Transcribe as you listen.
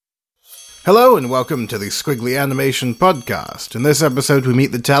Hello and welcome to the Squiggly Animation Podcast. In this episode we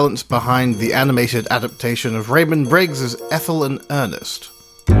meet the talents behind the animated adaptation of Raymond Briggs' Ethel and Ernest.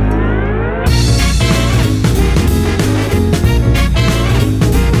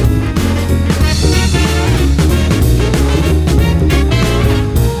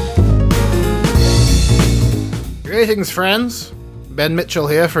 Greetings, friends. Ben Mitchell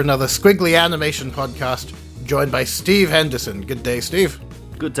here for another Squiggly Animation Podcast, joined by Steve Henderson. Good day, Steve.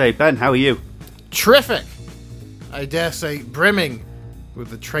 Good day, Ben. How are you? Terrific! I dare say brimming with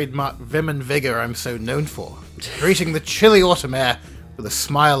the trademark vim and vigour I'm so known for. Greeting the chilly autumn air with a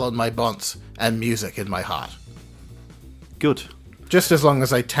smile on my bonce and music in my heart. Good. Just as long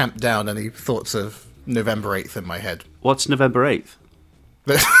as I tamp down any thoughts of November 8th in my head. What's November 8th?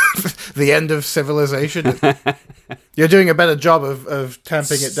 The end of civilization. You're doing a better job of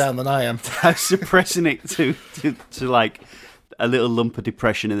tamping it down than I am. I'm suppressing it to like a little lump of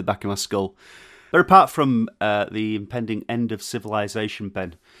depression in the back of my skull. But apart from the impending end of civilization,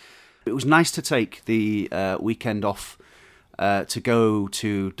 Ben, it was nice to take the weekend off to go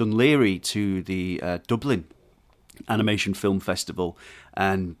to Dunleary to the Dublin Animation Film Festival,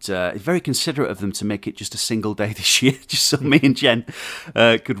 and it's very considerate of them to make it just a single day this year, just so me and Jen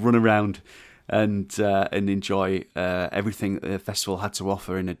could run around and enjoy everything that the festival had to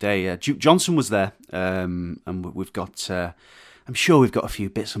offer in a day. Duke Johnson was there, and we've got, I'm sure we've got a few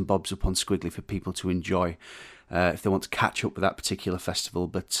bits and bobs up on Squiggly for people to enjoy if they want to catch up with that particular festival.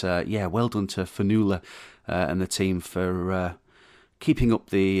 But yeah, well done to Fanula and the team for keeping up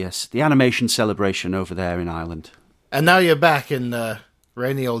the animation celebration over there in Ireland. And now you're back in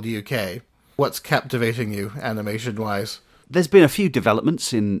rainy old UK. What's captivating you, animation-wise? There's been a few developments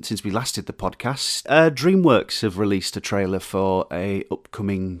since we last did the podcast. DreamWorks have released a trailer for a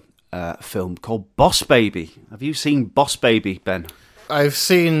upcoming film called Boss Baby. Have you seen Boss Baby, Ben? I've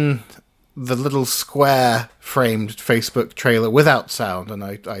seen the little square-framed Facebook trailer without sound, and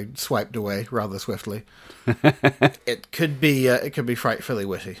I swiped away rather swiftly. It could be frightfully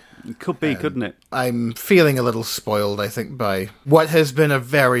witty. It could be, couldn't it? I'm feeling a little spoiled, I think, by what has been a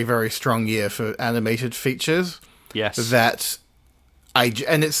very, very strong year for animated features. Yes.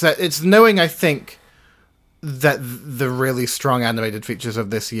 It's knowing, I think, that the really strong animated features of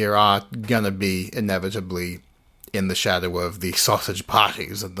this year are gonna be inevitably in the shadow of the sausage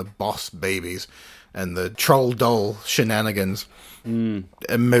parties and the Boss Babies and the troll doll shenanigans,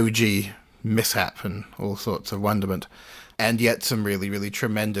 emoji mishap and all sorts of wonderment. And yet some really, really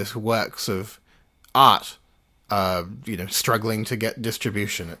tremendous works of art, struggling to get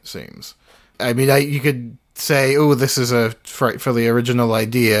distribution, it seems. I mean, you could say, oh, this is a frightfully original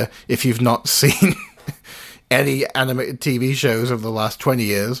idea if you've not seen any animated TV shows of the last 20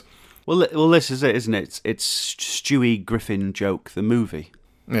 years. Well, this is it, isn't it? It's Stewie Griffin Joke, the movie.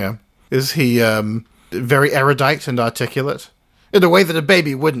 Yeah. Is he very erudite and articulate? In a way that a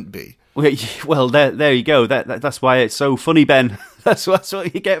baby wouldn't be. Well, there you go. That's why it's so funny, Ben. that's what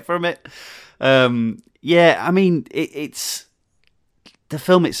you get from it. Yeah, I mean, it's the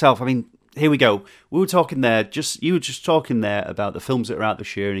film itself. I mean, here we go. We were talking there. You were just talking there about the films that are out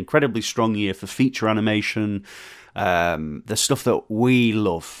this year. An incredibly strong year for feature animation. The stuff that we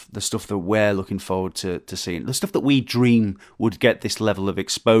love, the stuff that we're looking forward to seeing, the stuff that we dream would get this level of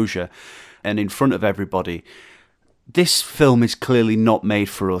exposure and in front of everybody. This film is clearly not made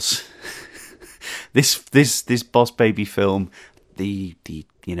for us. This Boss Baby film, the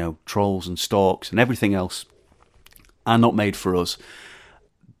trolls and storks and everything else are not made for us.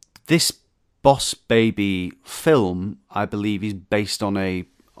 This Boss Baby film, I believe, is based on a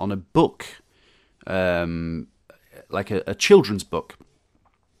book, like a children's book.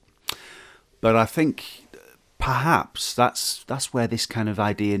 But I think perhaps that's where this kind of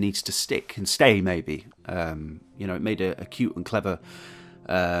idea needs to stick and stay. Maybe it made a cute and clever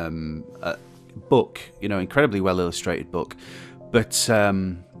book, incredibly well illustrated book, but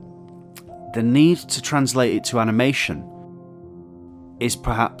the need to translate it to animation is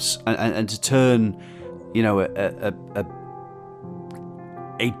perhaps and to turn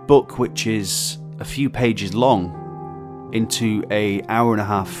a book which is a few pages long into a hour and a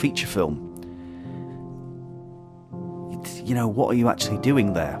half feature film. What are you actually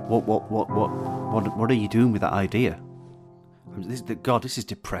doing there? What are you doing with that idea? This is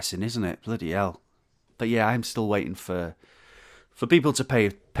depressing, isn't it? Bloody hell. But yeah, I'm still waiting for people to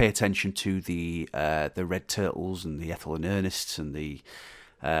pay attention to the Red Turtles and the Ethel and Ernests and the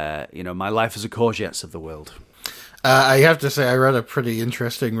My Life as a Courgettes of the world. I have to say, I read a pretty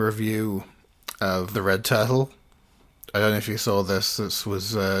interesting review of the Red Turtle. I don't know if you saw this. This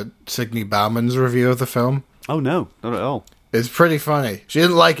was Signe Bauman's review of the film. Oh no, not at all. It's pretty funny. She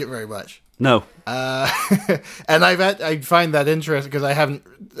didn't like it very much. No. And I find that interesting because I haven't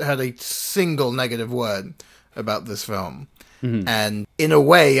had a single negative word about this film. And in a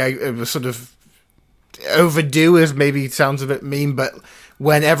way, it was sort of overdue, as maybe sounds a bit mean, but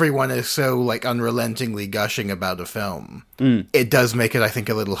when everyone is so like unrelentingly gushing about a film, it does make it, I think,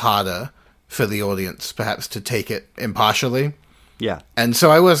 a little harder for the audience perhaps to take it impartially. Yeah. And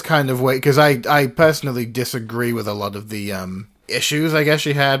so I was kind of because I personally disagree with a lot of the issues I guess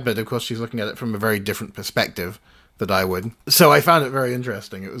she had, but of course she's looking at it from a very different perspective that I would. So I found it very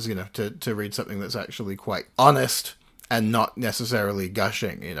interesting. It was, to read something that's actually quite honest and not necessarily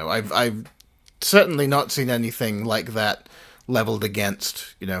gushing. I've certainly not seen anything like that leveled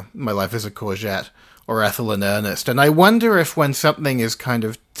against, My Life as a Courgette or Ethel in Earnest. And I wonder if when something is kind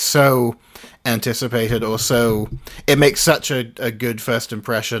of so anticipated or so, it makes such a good first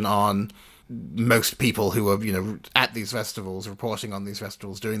impression on most people who are, at these festivals, reporting on these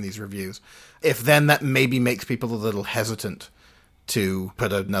festivals, doing these reviews, if then that maybe makes people a little hesitant to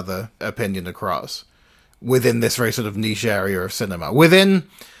put another opinion across within this very sort of niche area of cinema. Within,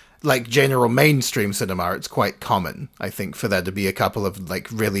 like, general mainstream cinema, it's quite common, I think, for there to be a couple of, like,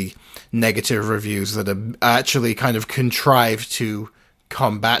 really negative reviews that are actually kind of contrived to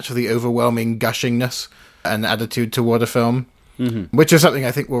combat the overwhelming gushingness and attitude toward a film, which is something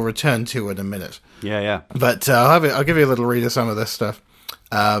I think we'll return to in a minute. Yeah. But I'll give you a little read of some of this stuff.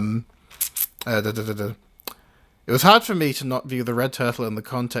 It was hard for me to not view The Red Turtle in the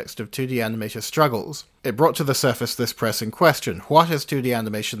context of 2D animator struggles. It brought to the surface this pressing question: what is 2D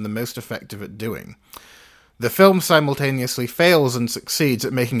animation the most effective at doing? The film simultaneously fails and succeeds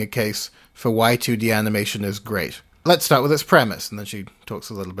at making a case for why 2D animation is great. Let's start with its premise, and then she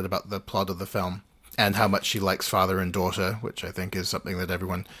talks a little bit about the plot of the film and how much she likes father and daughter, which I think is something that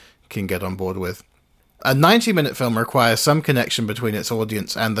everyone can get on board with. A 90-minute film requires some connection between its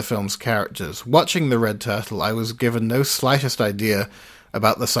audience and the film's characters. Watching The Red Turtle, I was given no slightest idea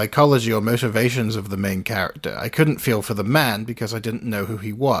about the psychology or motivations of the main character. I couldn't feel for the man because I didn't know who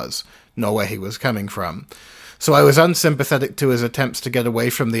he was, nor where he was coming from. So I was unsympathetic to his attempts to get away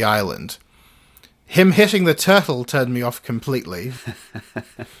from the island. Him hitting the turtle turned me off completely.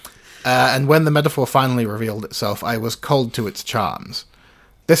 And when the metaphor finally revealed itself, I was cold to its charms.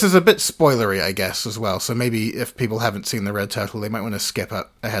 This is a bit spoilery, I guess, as well, so maybe if people haven't seen The Red Turtle, they might want to skip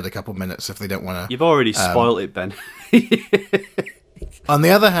ahead a couple minutes if they don't want to... You've already spoiled it, Ben. On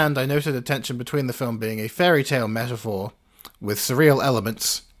the other hand, I noted a tension between the film being a fairy tale metaphor with surreal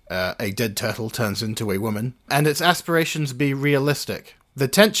elements, a dead turtle turns into a woman, and its aspirations be realistic. The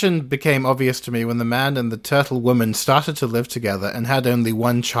tension became obvious to me when the man and the turtle woman started to live together and had only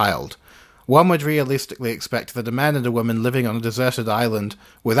one child. One would realistically expect that a man and a woman living on a deserted island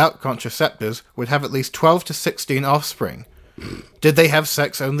without contraceptives would have at least 12 to 16 offspring. Did they have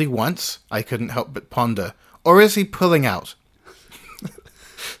sex only once? I couldn't help but ponder. Or is he pulling out?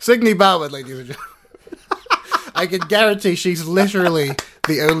 Signe Bauman, ladies and gentlemen. I can guarantee she's literally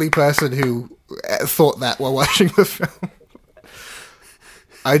the only person who thought that while watching the film.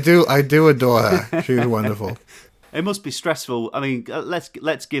 I do adore her. She's wonderful. It must be stressful. I mean,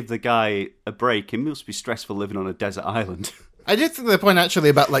 let's give the guy a break. It must be stressful living on a desert island. I did think the point actually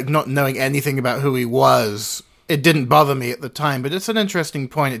about like not knowing anything about who he was. It didn't bother me at the time, but it's an interesting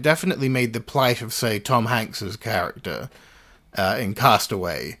point. It definitely made the plight of, say, Tom Hanks's character in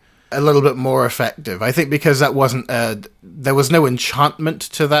Castaway a little bit more effective. I think because that wasn't there was no enchantment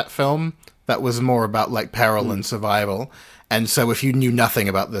to that film. That was more about like peril and survival. And so if you knew nothing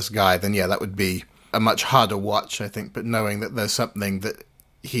about this guy, then yeah, that would be a much harder watch, I think, but knowing that there's something that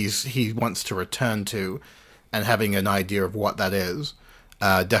he wants to return to and having an idea of what that is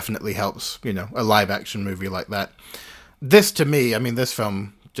definitely helps, a live-action movie like that. This, to me, I mean, this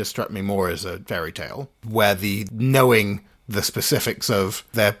film just struck me more as a fairy tale, where the knowing the specifics of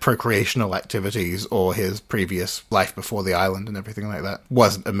their procreational activities or his previous life before the island and everything like that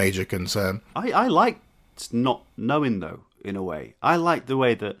wasn't a major concern. I liked not knowing, though, in a way. I liked the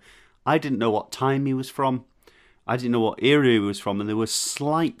way that I didn't know what time he was from. I didn't know what era he was from, and there were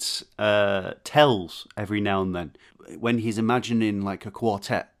slight tells every now and then. When he's imagining like a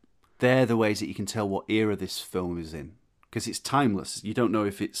quartet, they're the ways that you can tell what era this film is in, because it's timeless. You don't know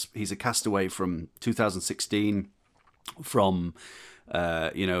if he's a castaway from 2016, from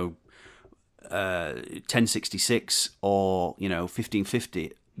 1066 or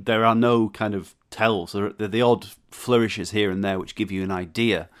 1550. There are no kind of tells. There are the odd flourishes here and there which give you an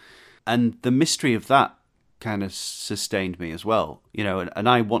idea. And the mystery of that kind of sustained me as well, and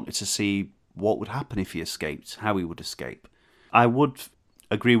I wanted to see what would happen if he escaped, how he would escape. I would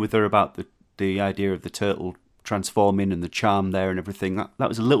agree with her about the idea of the turtle transforming and the charm there and everything. That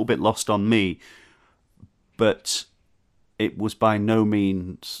was a little bit lost on me, but it was by no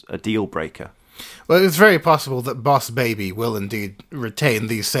means a deal breaker. Well, it's very possible that Boss Baby will indeed retain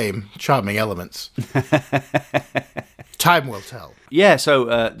these same charming elements. Time will tell. Yeah,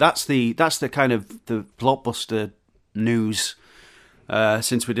 so that's the kind of the blockbuster news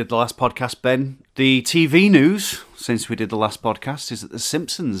since we did the last podcast, Ben. The TV news since we did the last podcast is that The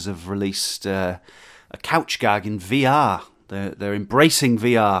Simpsons have released a couch gag in VR. They're embracing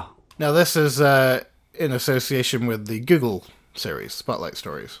VR. Now, this is in association with the Google series, Spotlight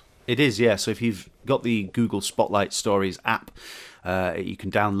Stories. It is, yeah. So if you've got the Google Spotlight Stories app, you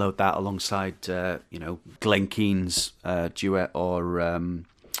can download that alongside, Glen Keane's duet or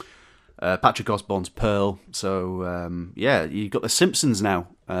Patrick Osborne's Pearl. So, you've got The Simpsons now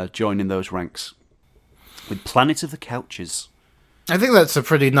joining those ranks with Planet of the Couches. I think that's a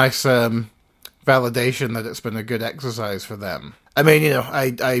pretty nice validation that it's been a good exercise for them. I mean,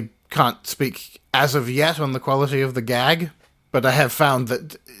 I can't speak as of yet on the quality of the gag, but I have found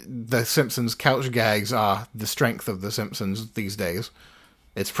that the Simpsons couch gags are the strength of the Simpsons these days.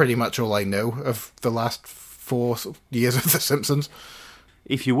 It's pretty much all I know of the last 4 years of the Simpsons.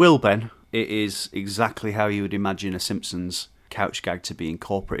 If you will, Ben, it is exactly how you would imagine a Simpsons couch gag to be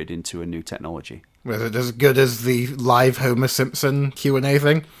incorporated into a new technology. Was it as good as the live Homer Simpson Q&A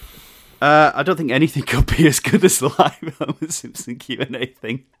thing? I don't think anything could be as good as the live Homer Simpson Q&A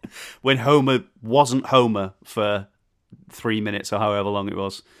thing, when Homer wasn't Homer for 3 minutes or however long it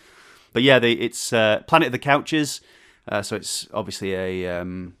was. But yeah, it's Planet of the Couches, so it's obviously a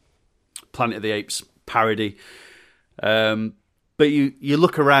Planet of the Apes parody. But you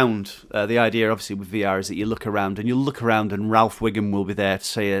look around, the idea obviously with VR is that you look around and Ralph Wiggum will be there to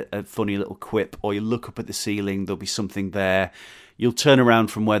say a funny little quip, or you look up at the ceiling, there'll be something there. You'll turn around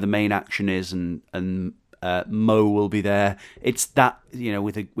from where the main action is and Mo will be there. It's that,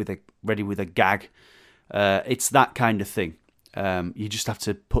 with a gag. It's that kind of thing. You just have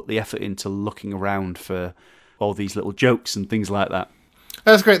to put the effort into looking around for all these little jokes and things like that.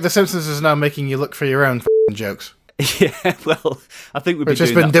 That's great. The Simpsons is now making you look for your own jokes. Yeah, well, I think we've been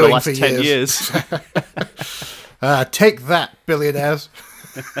doing that for the last 10 years. Take that, billionaires.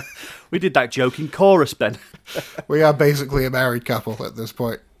 We did that joke in chorus, Ben. We are basically a married couple at this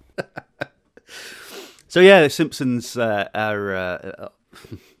point. So yeah, The Simpsons are...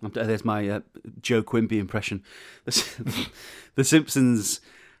 there's my Joe Quimby impression. The Simpsons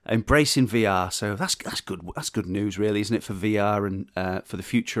embracing VR, so that's good. That's good news, really, isn't it, for VR and for the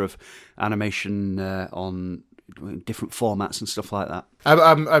future of animation on different formats and stuff like that.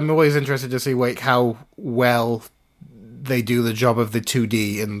 I'm always interested to see how well they do the job of the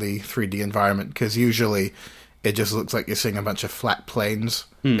 2D in the 3D environment, because usually it just looks like you're seeing a bunch of flat planes.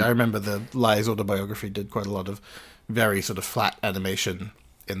 I remember the Lies autobiography did quite a lot of very sort of flat animation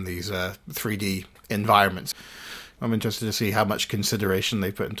in these 3D environments. I'm interested to see how much consideration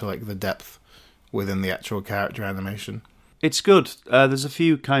they put into the depth within the actual character animation. It's good. There's a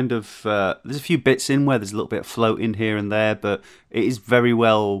few bits in where there's a little bit of floating here and there, but it is very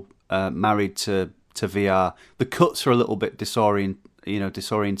well married to VR. The cuts are a little bit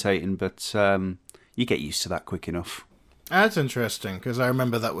disorientating, but you get used to that quick enough. That's interesting, because I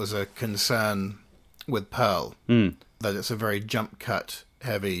remember that was a concern with Pearl, that it's a very jump cut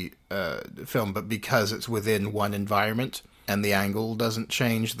heavy film, but because it's within one environment and the angle doesn't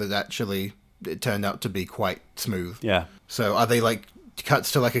change, that actually it turned out to be quite smooth. Yeah. So are they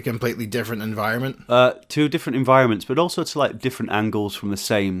cuts to a completely different environment? 2 different environments, but also to different angles from the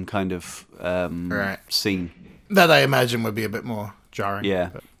same kind of scene. That I imagine would be a bit more jarring. Yeah.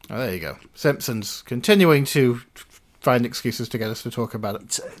 But, there you go. Simpsons continuing to find excuses to get us to talk about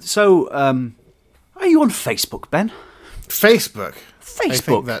it. So, are you on Facebook, Ben? Facebook? I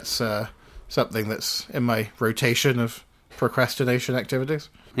think that's something that's in my rotation of procrastination activities.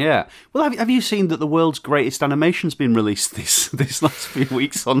 Yeah. Well, have you seen that the world's greatest animation's been released this last few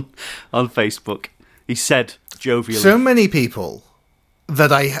weeks on Facebook? He said jovially. So many people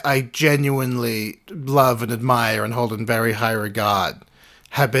that I genuinely love and admire and hold in very high regard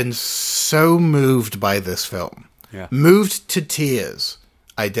have been so moved by this film. Yeah. Moved to tears,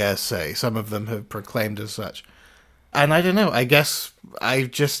 I dare say. Some of them have proclaimed as such. And I don't know, I guess I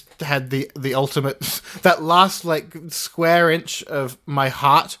just had the ultimate... That last, square inch of my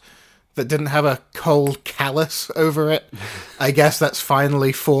heart that didn't have a cold callus over it, I guess that's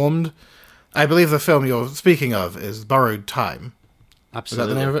finally formed. I believe the film you're speaking of is Borrowed Time. Absolutely. Is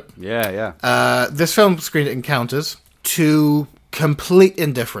that the name of it? Yeah, yeah. This film screened at Encounters to complete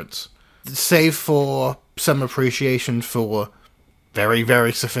indifference, save for some appreciation for very,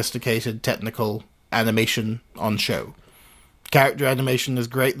 very sophisticated technical animation on show. Character animation is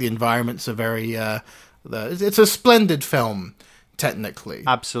great. The environments are very... it's a splendid film, technically.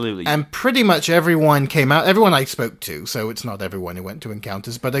 Absolutely. And pretty much everyone came out, everyone I spoke to, so it's not everyone who went to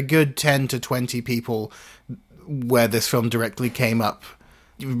Encounters, but a good 10 to 20 people where this film directly came up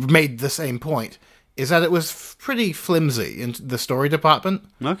made the same point, is that it was pretty flimsy in the story department.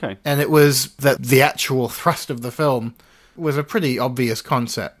 Okay. And it was that the actual thrust of the film was a pretty obvious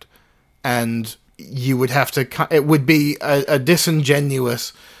concept. And you would have to, it would be a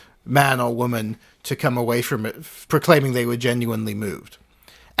disingenuous man or woman to come away from it proclaiming they were genuinely moved.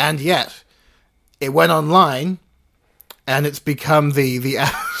 And yet, it went online, and it's become the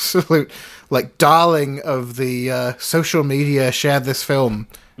absolute, like, darling of the social media share this film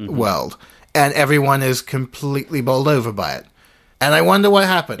world. And everyone is completely bowled over by it. And I wonder what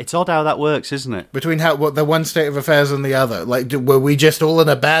happened. It's odd how that works, isn't it? Between what the one state of affairs and the other. Like, were we just all in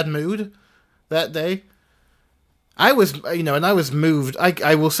a bad mood that day? I was, and I was moved.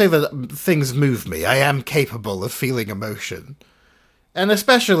 I will say that things move me. I am capable of feeling emotion. And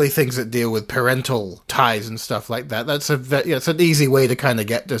especially things that deal with parental ties and stuff like that. It's an easy way to kind of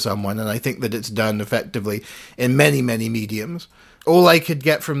get to someone, and I think that it's done effectively in many, many mediums. All I could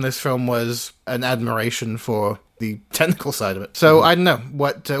get from this film was an admiration for the technical side of it. So I don't know,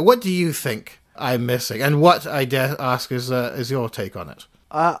 what do you think I'm missing, and what I dare ask is your take on it?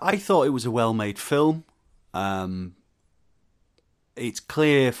 I thought it was a well-made film. It's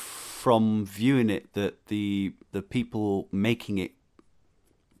clear from viewing it that the people making it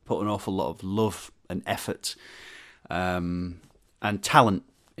put an awful lot of love and effort and talent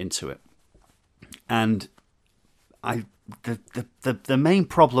into it. And the main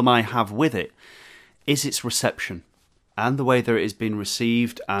problem I have with it is its reception and the way that it has been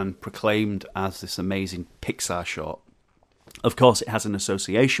received and proclaimed as this amazing Pixar short. Of course, it has an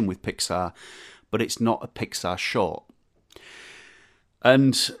association with Pixar, but it's not a Pixar short.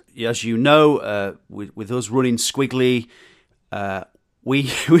 And as you know, with us running Squiggly,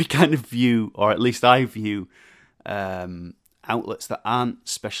 we kind of view, or at least I view, outlets that aren't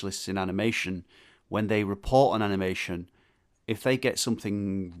specialists in animation, when they report on animation, if they get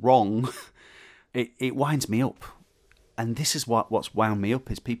something wrong, it winds me up. And this is what's wound me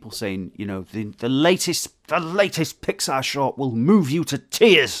up, is people saying, the latest Pixar short will move you to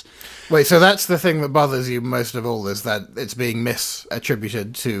tears. Wait, so that's the thing that bothers you most of all, is that it's being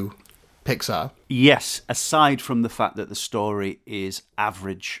misattributed to Pixar? Yes, aside from the fact that the story is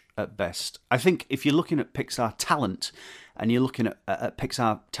average at best. I think if you're looking at Pixar talent, and you're looking at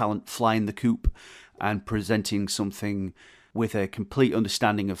Pixar talent flying the coop and presenting something with a complete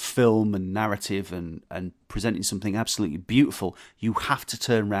understanding of film and narrative and presenting something absolutely beautiful, you have to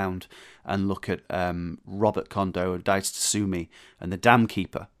turn around and look at Robert Kondo and Daichi Tatsumi and The Dam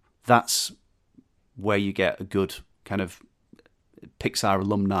Keeper. That's where you get a good kind of Pixar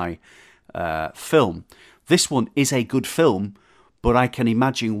alumni film. This one is a good film, but I can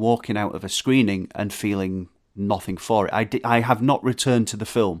imagine walking out of a screening and feeling nothing for it. I have not returned to the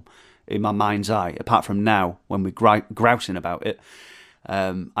film in my mind's eye, apart from now when we're grousing about it.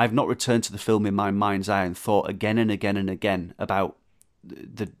 I've not returned to the film in my mind's eye and thought again and again and again about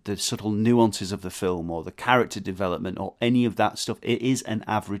the subtle nuances of the film or the character development or any of that stuff. It is an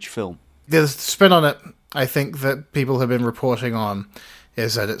average film. The spin on it, I think, that people have been reporting on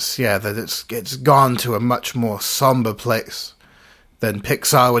is that it's gone to a much more somber place than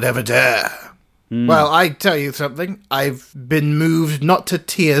Pixar would ever dare. Well, I tell you something. I've been moved not to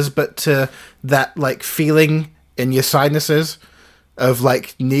tears, but to that feeling in your sinuses of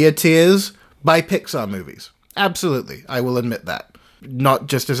near tears by Pixar movies. Absolutely, I will admit that. Not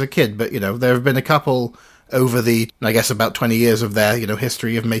just as a kid, but there have been a couple over the, I guess, about 20 years of their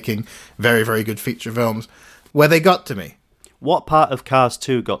history of making very, very good feature films where they got to me. What part of Cars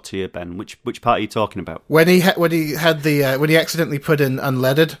 2 got to you, Ben? Which part are you talking about? When he accidentally put in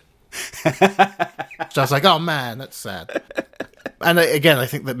unleaded. So I was like, oh man, that's sad. And again, I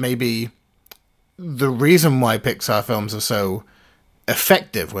think that maybe the reason why Pixar films are so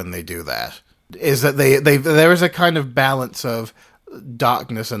effective when they do that is that there is a kind of balance of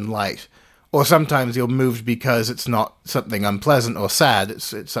darkness and light. Or sometimes you're moved because it's not something unpleasant or sad.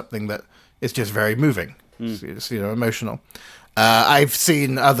 It's something that is just very moving. It's emotional. I've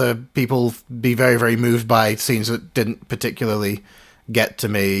seen other people be very, very moved by scenes that didn't particularly get to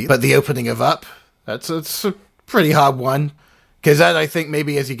me, but the opening of Up, it's a pretty hard one, because that, I think,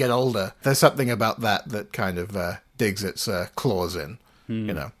 maybe as you get older, there's something about that kind of digs its claws in,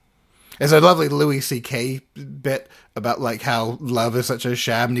 And There's a lovely Louis C.K. bit about like how love is such a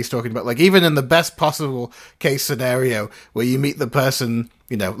sham, and he's talking about like even in the best possible case scenario where you meet the person,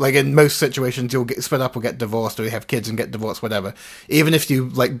 you know, like in most situations you'll get split up or get divorced or you have kids and get divorced, whatever. Even if you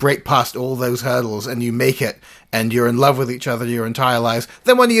like break past all those hurdles and you make it and you're in love with each other your entire lives,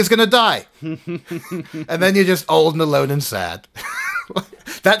 then one of you is going to die. And then you're just old and alone and sad.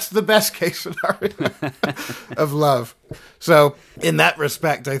 That's the best case scenario of love. So in that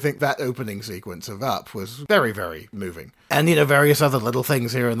respect, I think that opening sequence of Up was very, very moving. And, you know, various other little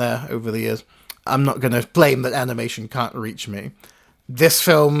things here and there over the years. I'm not going to claim that animation can't reach me. This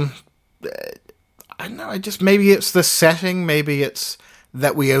film, I don't know, maybe it's the setting, maybe it's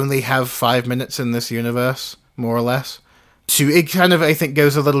that we only have 5 minutes in this universe, more or less. It kind of, I think,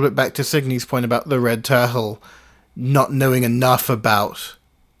 goes a little bit back to Signy's point about the Red Turtle not knowing enough about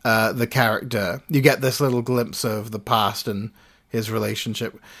the character. You get this little glimpse of the past and his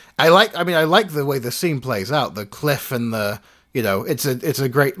relationship. I like the way the scene plays out. The cliff and the, you know, it's a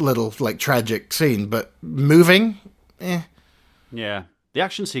great little like tragic scene, but moving, Yeah, the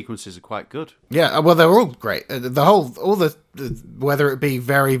action sequences are quite good. Yeah, well, they're all great. Whether it be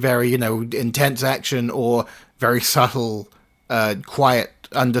very, very, you know, intense action or very subtle, quiet,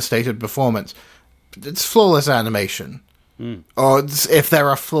 understated performance, it's flawless animation. Or if there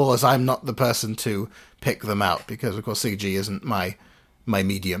are flaws, I'm not the person to pick them out because, of course, CG isn't my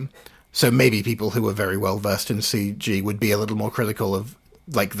medium. So maybe people who are very well versed in CG would be a little more critical of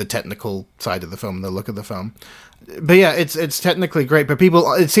like the technical side of the film, the look of the film. But yeah, it's technically great. But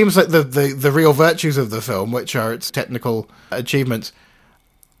it seems like the real virtues of the film, which are its technical achievements,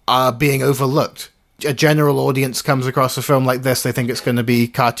 are being overlooked. A general audience comes across a film like this, they think it's going to be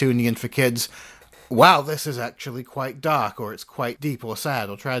cartoony and for kids. Wow, this is actually quite dark, or it's quite deep, or sad,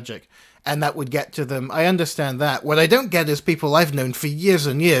 or tragic. And that would get to them. I understand that. What I don't get is people I've known for years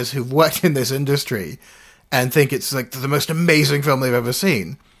and years who've worked in this industry and think it's like the most amazing film they've ever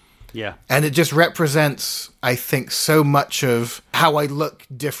seen. Yeah. And it just represents, I think, so much of how I look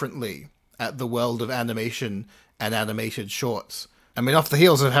differently at the world of animation and animated shorts. I mean, off the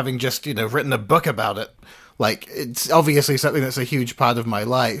heels of having just, you know, written a book about it, like, it's obviously something that's a huge part of my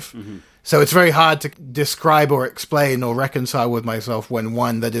life. Mm-hmm. So it's very hard to describe or explain or reconcile with myself when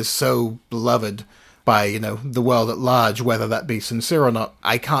one that is so beloved by, you know, the world at large, whether that be sincere or not,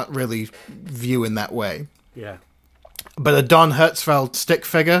 I can't really view in that way. Yeah. But a Don Hertzfeldt stick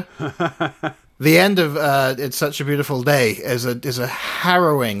figure, the end of It's Such a Beautiful Day is a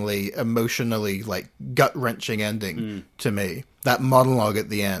harrowingly, emotionally, like, gut-wrenching ending to me. That monologue at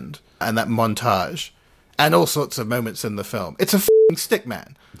the end and that montage and all sorts of moments in the film. It's a f***ing stick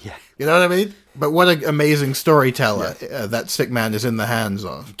man. Yeah. You know what I mean? But what an amazing storyteller that stick man is in the hands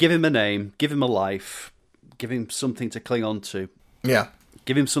of. Give him a name, give him a life, give him something to cling on to. Yeah.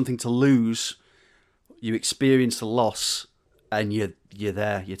 Give him something to lose. You experience the loss, and you're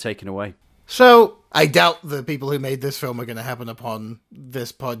there, you're taken away. So, I doubt the people who made this film are going to happen upon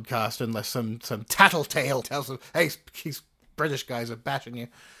this podcast unless some tattletale tells them, hey, these British guys are bashing you.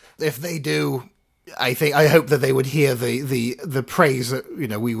 If they do, I hope that they would hear the praise that, you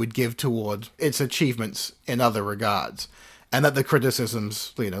know, we would give toward its achievements in other regards, and that the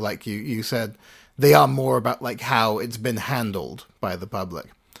criticisms, you know, like you said, they are more about like how it's been handled by the public.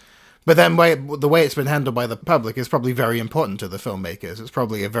 But then the way it's been handled by the public is probably very important to the filmmakers. It's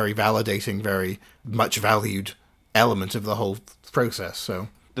probably a very validating, very much valued element of the whole process. So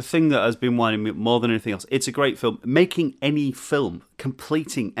the thing that has been winding me more than anything else, it's a great film. Making any film,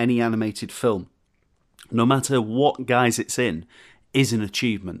 completing any animated film, no matter what guise it's in, is an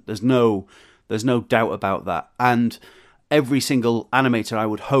achievement. There's no doubt about that. And every single animator, I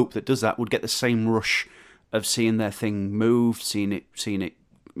would hope, that does that would get the same rush of seeing their thing move, seeing it,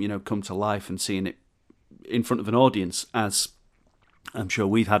 you know, come to life, and seeing it in front of an audience, as I'm sure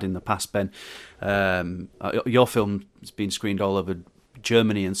we've had in the past, Ben. Your film has been screened all over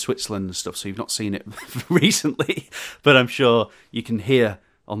Germany and Switzerland and stuff, so you've not seen it recently, but I'm sure you can hear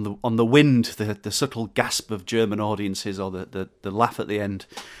on the wind the subtle gasp of German audiences, or the laugh at the end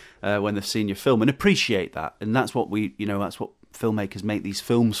when they've seen your film, and appreciate that. And that's what that's what filmmakers make these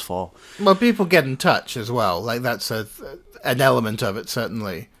films for. Well, people get in touch as well. Like, that's an element of it,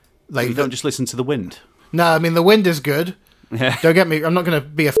 certainly. Like, you don't just listen to the wind. No, I mean, the wind is good. Yeah. Don't get me, I'm not going to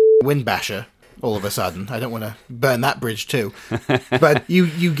be a wind basher all of a sudden. I don't want to burn that bridge too. But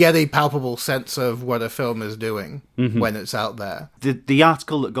you get a palpable sense of what a film is doing when it's out there. The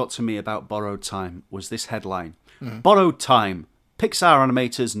article that got to me about Borrowed Time was this headline. Borrowed Time. Pixar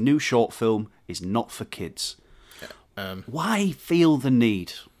animators' new short film is not for kids. Why feel the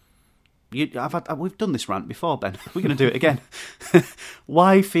need? we've done this rant before, Ben. We're going to do it again.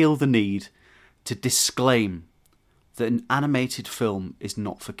 Why feel the need to disclaim that an animated film is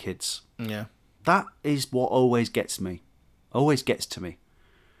not for kids? Yeah. That is what always gets me. Always gets to me.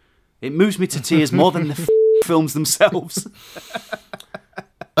 It moves me to tears more than the films themselves.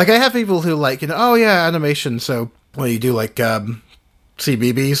 Like, I have people who like, oh yeah, animation, so when you do like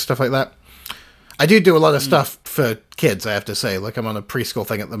CBBS, stuff like that. I do a lot of stuff for kids, I have to say. Like, I'm on a preschool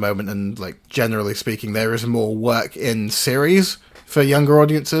thing at the moment, and like, generally speaking, there is more work in series for younger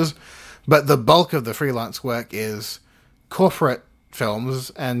audiences, but the bulk of the freelance work is corporate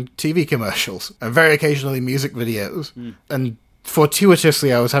films and TV commercials, and very occasionally music videos. And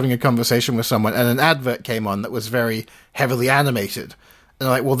fortuitously, I was having a conversation with someone, and an advert came on that was very heavily animated. And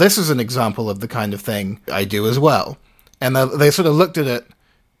I'm like, well, this is an example of the kind of thing I do as well. And they sort of looked at it,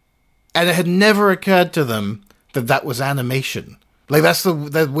 and it had never occurred to them that that was animation. Like, that's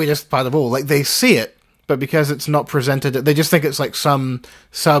the weirdest part of all. Like, they see it, but because it's not presented, they just think it's like some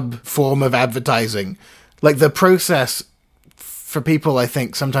sub-form of advertising. Like, the process for people, I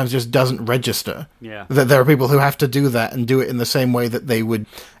think, sometimes just doesn't register. Yeah. That there are people who have to do that and do it in the same way that they would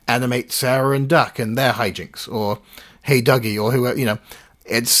animate Sarah and Duck and their hijinks, or Hey Dougie, or whoever,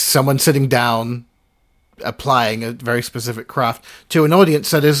 It's someone sitting down, applying a very specific craft to an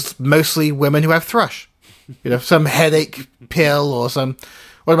audience that is mostly women who have thrush. Some headache pill or some...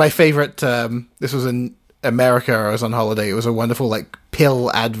 One of my favorite... this was in America. I was on holiday. It was a wonderful like pill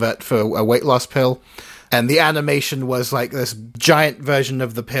advert for a weight loss pill. And the animation was like this giant version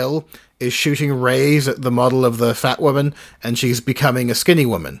of the pill is shooting rays at the model of the fat woman, and she's becoming a skinny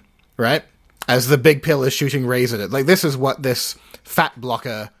woman, right? As the big pill is shooting rays at it. Like, this is what this fat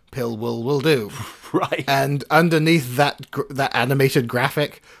blocker pill will do. Right. And underneath that animated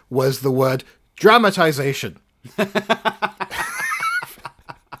graphic was the word dramatization.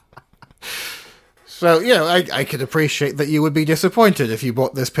 So, I could appreciate that you would be disappointed if you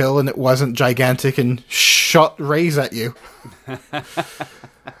bought this pill and it wasn't gigantic and shot rays at you.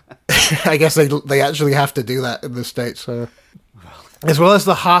 I guess they actually have to do that in the States. So. As well as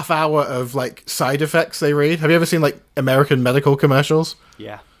the half hour of like side effects they read. Have you ever seen like American medical commercials?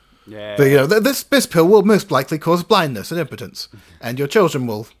 Yeah. This pill will most likely cause blindness and impotence, and your children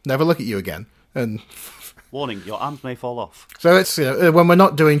will never look at you again. And warning, your arms may fall off. So it's when we're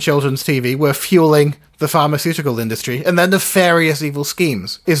not doing children's TV, we're fueling the pharmaceutical industry and their nefarious evil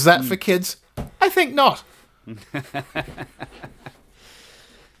schemes. Is that for kids? I think not.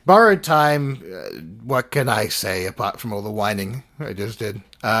 Borrowed Time, what can I say apart from all the whining I just did?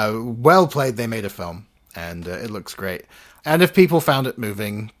 Well played, they made a film, and it looks great. And if people found it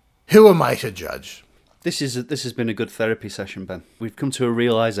moving, who am I to judge? This has been a good therapy session, Ben. We've come to a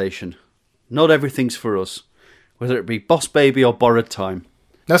realisation. Not everything's for us, whether it be Boss Baby or Borrowed Time.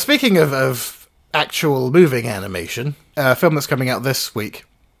 Now, speaking of actual moving animation, a film that's coming out this week,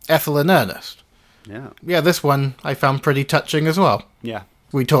 Ethel in Ernest. Yeah. Yeah, this one I found pretty touching as well. Yeah.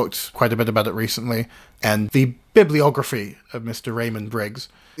 We talked quite a bit about it recently, and the bibliography of Mr. Raymond Briggs.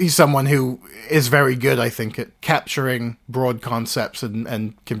 He's someone who is very good, I think, at capturing broad concepts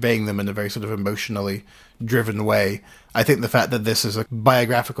and conveying them in a very sort of emotionally driven way. I think the fact that this is a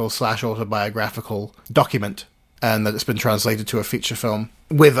biographical/autobiographical document, and that it's been translated to a feature film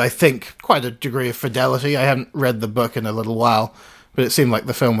with, I think, quite a degree of fidelity. I haven't read the book in a little while, but it seemed like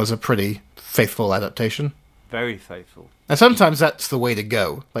the film was a pretty faithful adaptation. Very faithful. And sometimes that's the way to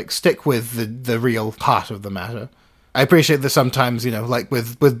go. Like, stick with the real heart of the matter. I appreciate that sometimes, like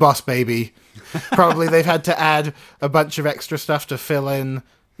with Boss Baby, probably they've had to add a bunch of extra stuff to fill in,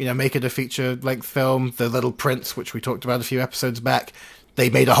 make it a feature-length film. The Little Prince, which we talked about a few episodes back, they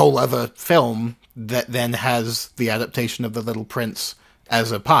made a whole other film that then has the adaptation of The Little Prince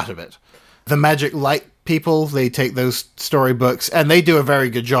as a part of it. The Magic Light people, they take those storybooks, and they do a very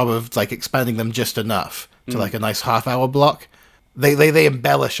good job of, like, expanding them just enough to, like, a nice half-hour block. They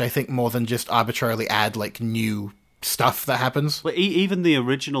embellish, I think, more than just arbitrarily add, like, new stuff that happens. Well, even the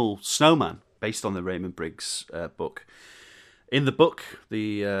original Snowman, based on the Raymond Briggs book. In the book,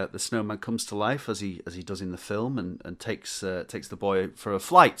 the snowman comes to life as he does in the film, and takes the boy for a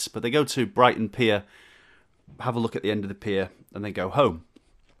flight. But they go to Brighton Pier, have a look at the end of the pier, and then go home.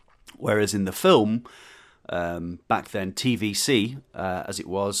 Whereas in the film, back then, TVC, as it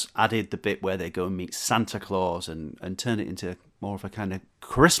was, added the bit where they go and meet Santa Claus and turn it into more of a kind of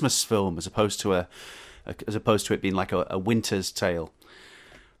Christmas film as opposed to it being like a winter's tale,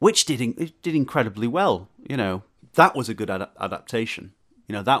 which did incredibly well. That was a good adaptation.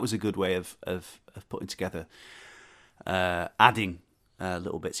 That was a good way of putting together, adding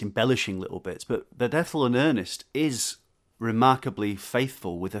little bits, embellishing little bits. But Ethel in Ernest is remarkably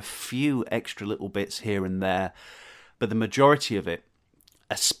faithful with a few extra little bits here and there, but the majority of it,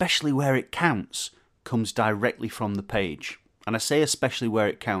 especially where it counts, comes directly from the page. And I say especially where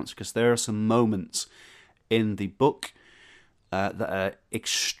it counts because there are some moments in the book that are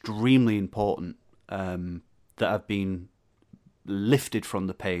extremely important, that have been lifted from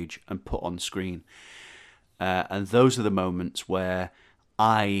the page and put on screen. And those are the moments where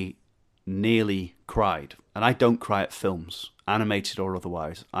I nearly cried. And I don't cry at films, animated or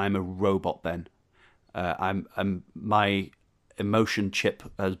otherwise. I'm a robot, Ben. My emotion chip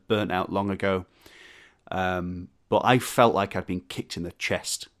has burnt out long ago. But I felt like I'd been kicked in the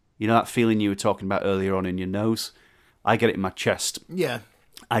chest. You know that feeling you were talking about earlier on in your nose? I get it in my chest. Yeah.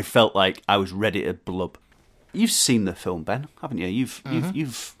 I felt like I was ready to blub. You've seen the film, Ben, haven't you?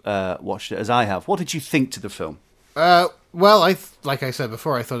 You've watched it as I have. What did you think to the film? Well, like I said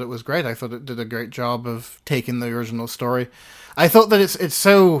before, I thought it was great. I thought it did a great job of taking the original story. I thought that it's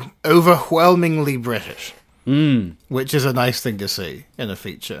so overwhelmingly British, which is a nice thing to see in a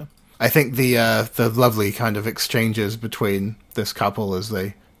feature. I think the lovely kind of exchanges between this couple as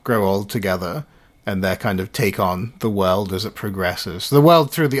they grow old together and their kind of take on the world as it progresses. The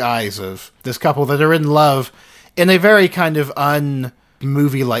world through the eyes of this couple that are in love in a very kind of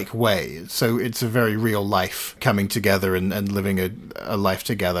movie-like way. So it's a very real life coming together and living a life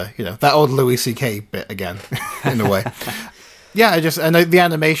together. You know, that old Louis C.K. bit again, in a way. Yeah, the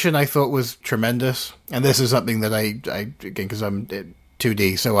animation I thought was tremendous. And this is something that I again, because I'm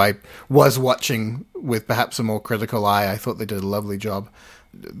 2D, so I was watching with perhaps a more critical eye. I thought they did a lovely job.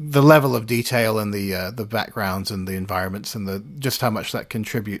 The level of detail and the backgrounds and the environments and just how much that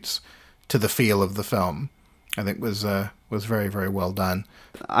contributes to the feel of the film, I think was very, very well done.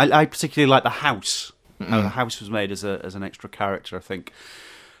 I particularly like the house. How the house was made as an extra character, I think,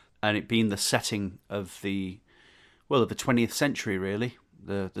 and it being the setting of the 20th century, really.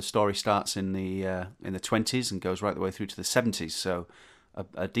 The story starts in the 20s and goes right the way through to the 70s. So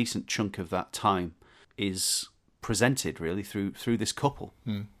a decent chunk of that time is presented really through this couple.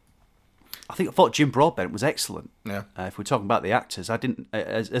 I thought Jim Broadbent was excellent. Yeah. If we're talking about the actors, I didn't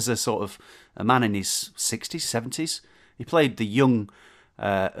as a sort of a man in his 60s, 70s. He played the young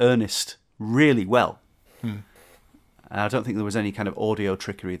Ernest really well. I don't think there was any kind of audio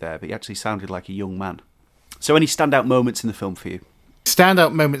trickery there, but he actually sounded like a young man. So, any standout moments in the film for you?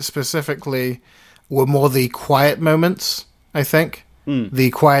 Standout moments specifically were more the quiet moments, I think.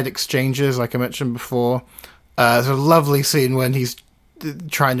 The quiet exchanges, like I mentioned before. There's a lovely scene when he's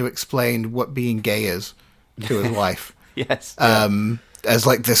trying to explain what being gay is to his wife. Yes. As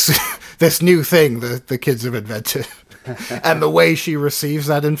like this new thing that the kids have invented. And the way she receives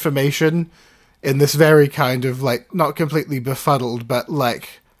that information in this very kind of like, not completely befuddled, but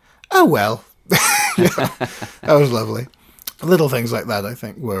like, oh well. That was lovely. Little things like that, I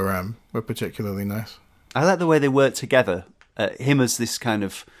think, were particularly nice. I like the way they work together. Him as this kind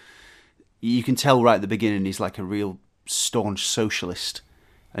of, you can tell right at the beginning he's like a real staunch socialist,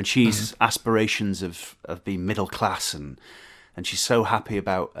 and she's aspirations of being middle class, and she's so happy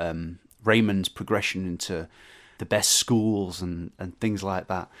about Raymond's progression into the best schools and things like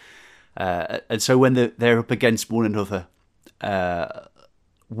that. And so when they're up against one another,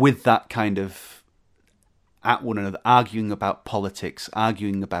 with that kind of at one another, arguing about politics,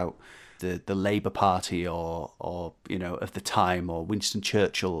 arguing about the Labour Party or you know, of the time, or Winston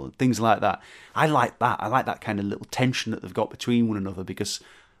Churchill, things like that. I like that. I like that kind of little tension that they've got between one another, because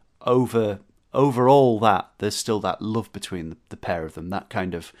over all that, there's still that love between the pair of them. That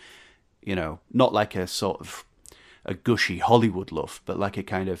kind of, you know, not like a sort of a gushy Hollywood love, but like a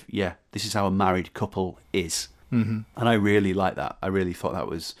kind of, yeah, this is how a married couple is. And I really like that. I really thought that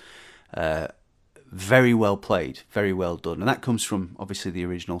was very well played, very well done. And that comes from, obviously, the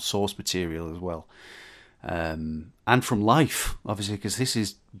original source material as well. And from life, obviously, because this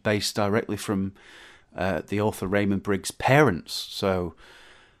is based directly from the author Raymond Briggs' parents. So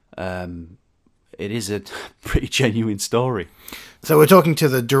it is a pretty genuine story. So we're talking to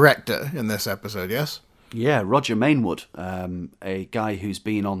the director in this episode, yes? Yeah, Roger Mainwood, a guy who's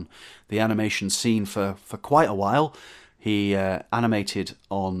been on the animation scene for quite a while. He animated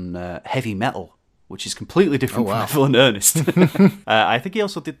on Heavy Metal, which is completely different from Ethel and Ernest. I think he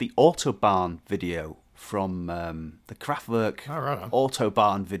also did the Autobahn video from the Kraftwerk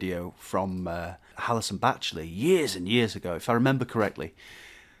Autobahn video from Alice and Bachelor years and years ago, if I remember correctly.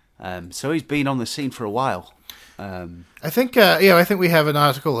 So he's been on the scene for a while. I think I think we have an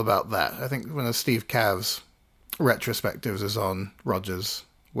article about that. I think one of Steve Cav's retrospectives is on Roger's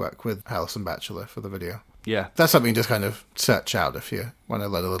work with Alison Bachelor for the video. Yeah. That's something to just kind of search out if you want to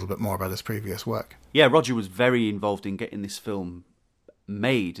learn a little bit more about his previous work. Yeah, Roger was very involved in getting this film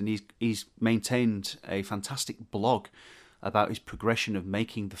made, and he's maintained a fantastic blog about his progression of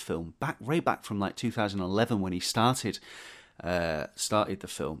making the film way back from like 2011 when he started the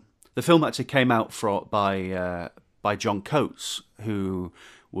film. The film actually came out by John Coates, who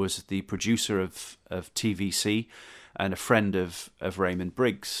was the producer of TVC and a friend of Raymond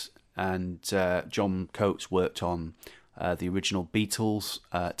Briggs. And John Coates worked on the original Beatles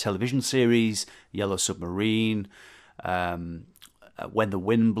television series, Yellow Submarine, When the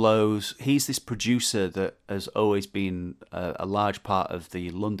Wind Blows. He's this producer that has always been a large part of the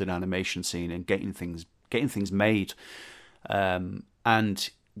London animation scene and getting things made. And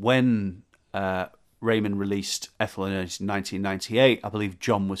when Raymond released Ethel in 1998, I believe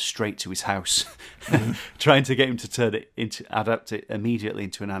John was straight to his house trying to get him to adapt it immediately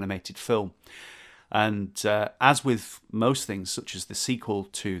into an animated film. And as with most things, such as the sequel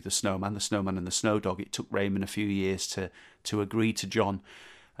to The Snowman and the Snow Dog, it took Raymond a few years to agree to John.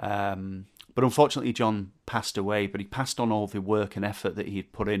 But unfortunately, John passed away, but he passed on all the work and effort that he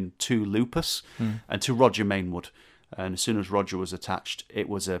had put in to Lupus and to Roger Mainwood. And as soon as Roger was attached, it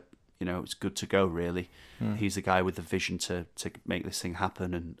was it's good to go, really. He's the guy with the vision to make this thing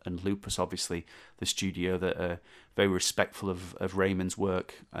happen, and Lupus, obviously, the studio that are very respectful of Raymond's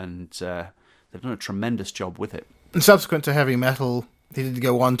work, and they've done a tremendous job with it. And subsequent to Heavy Metal, he did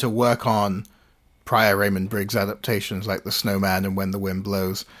go on to work on prior Raymond Briggs adaptations like The Snowman and When the Wind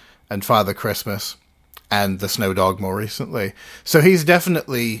Blows, and Father Christmas, and The Snow Dog more recently. So he's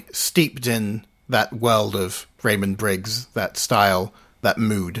definitely steeped in that world of Raymond Briggs, that style, that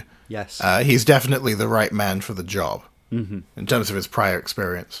mood. Yes. He's definitely the right man for the job in terms of his prior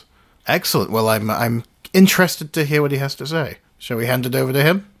experience. Excellent. Well, I'm interested to hear what he has to say. Shall we hand it over to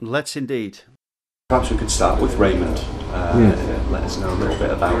him? Let's indeed. Perhaps we could start with Raymond. Let us know a little bit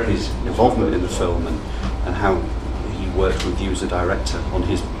about his involvement in the film and how he worked with you as a director on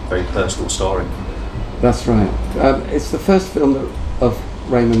his very personal story. That's right. It's the first film of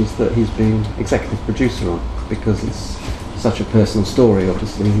Raymond's that he's been executive producer on, because it's such a personal story.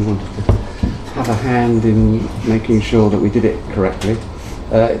 Obviously, he wanted to have a hand in making sure that we did it correctly.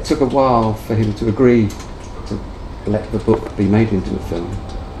 It took a while for him to agree to let the book be made into a film,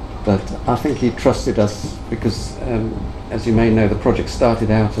 but I think he trusted us because, as you may know, the project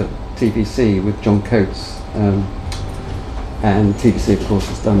started out at TVC with John Coates, and TVC, of course,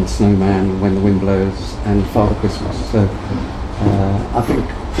 has done Snowman, When the Wind Blows, and Father Christmas. So I think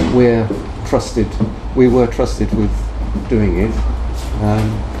we were trusted with doing it,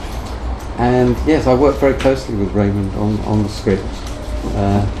 and yes, I worked very closely with Raymond on the script.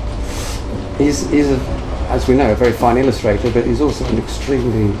 He's as we know, a very fine illustrator, but he's also an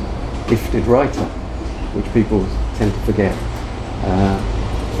extremely gifted writer, which people tend to forget.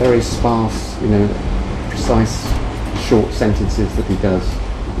 Very sparse, precise, short sentences that he does,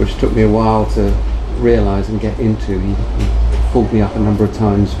 which took me a while to realise and get into. He pulled me up a number of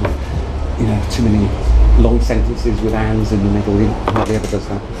times with, too many long sentences with ands in the middle. He hardly ever does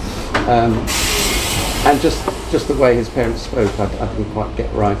that. And just the way his parents spoke, I didn't quite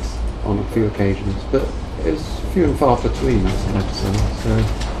get right on a few occasions, but it was few and far between, I have to say. So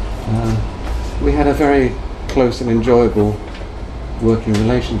we had a very close and enjoyable working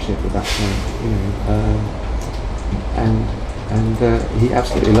relationship at that point, and he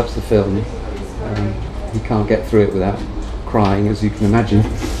absolutely loves the film. He can't get through it without crying, as you can imagine.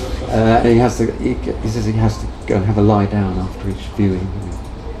 And he says he has to go and have a lie down after each viewing.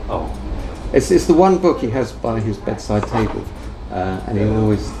 Oh. It's the one book he has by his bedside table, and he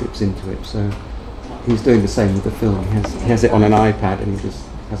always dips into it. So he's doing the same with the film. He has it on an iPad, and he just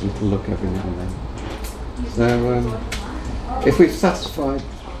has a little look every now and then. So if we've satisfied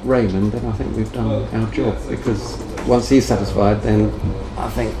Raymond, then I think we've done our job, because once he's satisfied, then I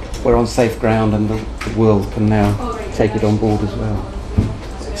think we're on safe ground, and the world can now take it on board as well.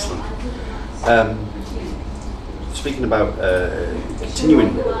 Excellent. Speaking about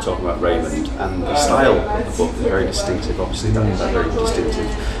continuing talking about Raymond, and the style of the book is very distinctive. Obviously, that very distinctive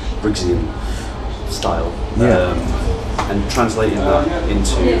Briggsian style, and translating that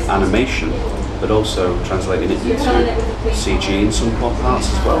into animation, but also translating it into CG in some parts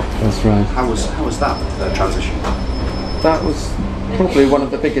as well. That's right. How was that transition? That was probably one of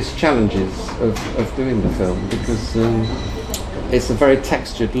the biggest challenges of doing the film, because it's a very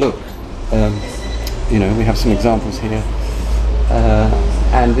textured look. We have some examples here.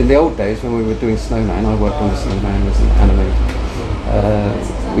 And in the old days, when we were doing Snowman, I worked on the Snowman as an animator.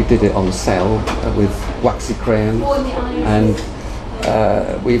 We did it on cell with waxy crayons, and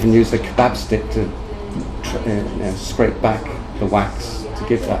we even used a kebab stick to scrape back the wax to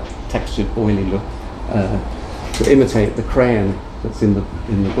give that textured, oily look. to imitate the crayon that's in the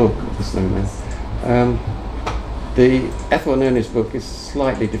book of the snowman. The Ethel and Ernest book is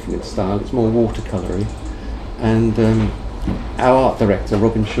slightly different in style. It's more watercolory, and our art director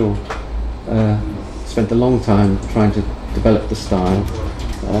Robin Shaw spent a long time trying to develop the style,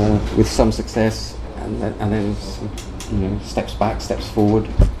 with some success, and then some, steps back, steps forward.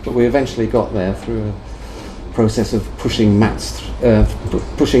 But we eventually got there through a process of pushing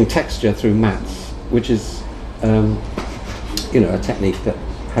pushing texture through mattes, which is a technique that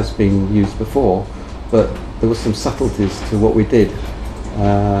has been used before, but there were some subtleties to what we did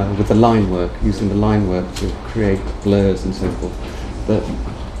with the line work, using the line work to create blurs and so forth. That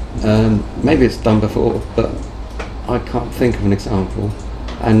maybe it's done before, but I can't think of an example,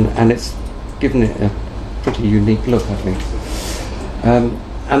 and it's given it a pretty unique look, I think.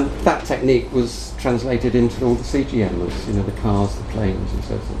 And that technique was translated into all the CG elements, the cars, the planes, and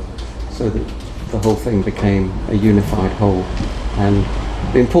so forth, so that the whole thing became a unified whole. And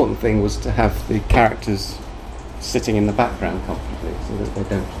the important thing was to have the characters sitting in the background comfortably, so that they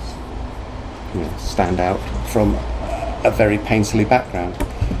don't just, stand out from a very painterly background.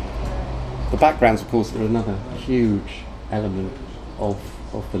 The backgrounds, of course, are another huge element of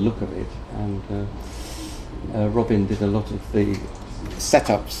the look of it, and Robin did a lot of the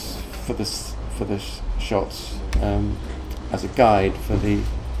setups for the shots as a guide for the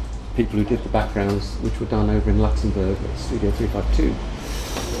people who did the backgrounds, which were done over in Luxembourg at Studio 352.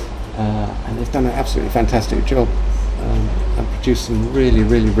 And they've done an absolutely fantastic job and produced some really,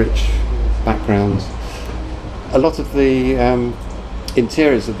 really rich backgrounds. A lot of the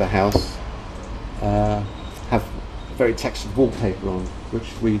interiors of the house have very textured wallpaper on,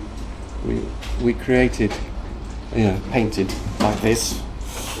 which we created, painted like this,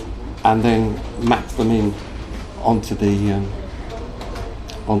 and then mapped them in onto the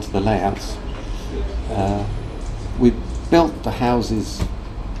layouts. We built the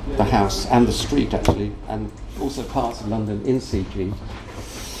house and the street actually, and also parts of London in CG,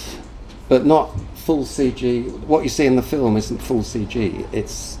 but not full CG. What you see in the film isn't full CG.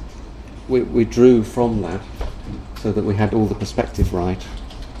 We drew from that so that we had all the perspective right.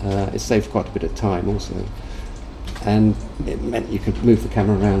 It saved quite a bit of time also, and it meant you could move the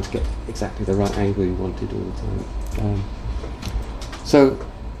camera around to get exactly the right angle you wanted all the time. So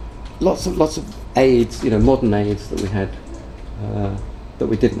lots of aids, modern aids that we had that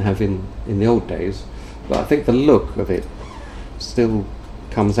we didn't have in the old days, but I think the look of it still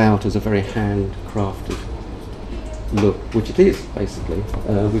comes out as a very handcrafted look, which it is basically.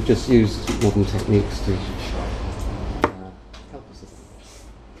 We've just used modern techniques to help us.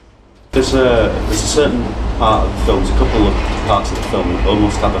 There's a certain part of the film, there's a couple of parts of the film that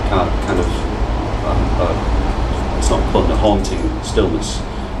almost have a kind of it's not pun, a haunting stillness,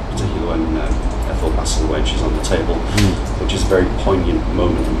 particularly when Ethel passes away and she's on the table, which is a very poignant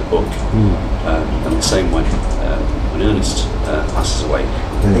moment in the book. And the same when Ernest passes away.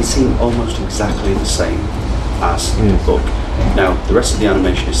 They seem almost exactly the same as in the book. Now, the rest of the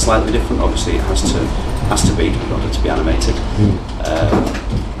animation is slightly different. Obviously, it has to be in order to be animated,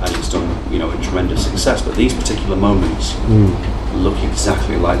 and it's done, with tremendous success. But these particular moments look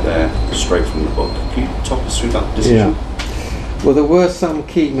exactly like they're straight from the book. Can you talk us through that decision? Yeah. Well, there were some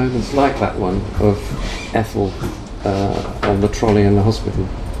key moments like that one of Ethel on the trolley in the hospital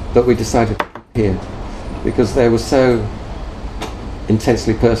that we decided to put here because they were so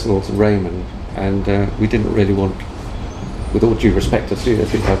intensely personal to Raymond, and we didn't really want, with all due respect to Studio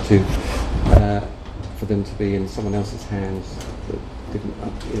 352, for them to be in someone else's hands that didn't,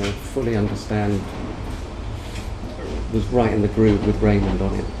 fully understand, was right in the groove with Raymond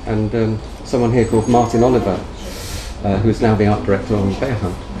on it. And someone here called Martin Oliver, who is now the art director on Bear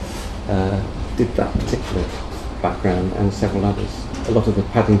Hunt, did that particular background and several others. A lot of the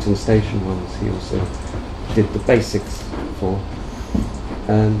Paddington Station ones he also did the basics for.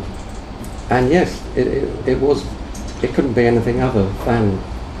 And yes, it couldn't be anything other than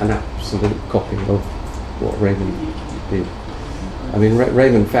an absolute copy of what Raymond did. I mean,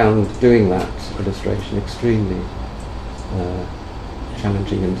 Raymond found doing that illustration extremely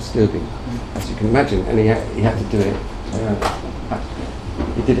challenging and disturbing, as you can imagine, and he had to do it.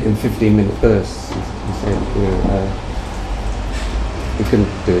 He did it in 15-minute bursts. He said, he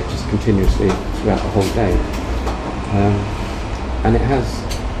couldn't do it just continuously throughout the whole day, and it has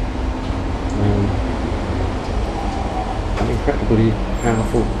an incredibly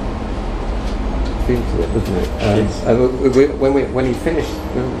powerful feel to it, doesn't it? Yes. When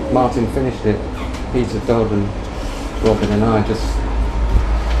Martin finished it, Peter, Dodd, and Robin and I just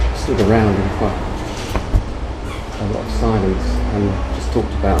stood around in quite a lot of silence and just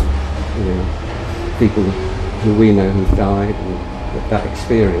talked about, people who we know who've died, and that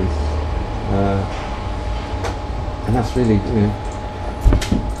experience. And that's really,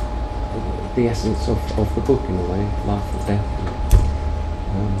 the essence of the book in a way, life and death,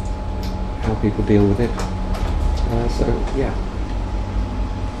 and how people deal with it. So yeah,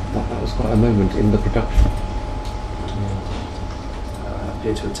 that was quite a moment in the production. I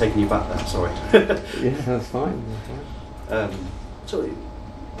appear to have taken you back there, sorry. Yeah, that's fine. So,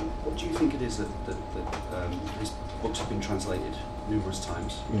 what do you think it is that his books have been translated numerous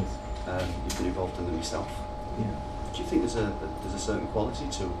times? Yes. You've been involved in them yourself. Yeah. Do you think there's a certain quality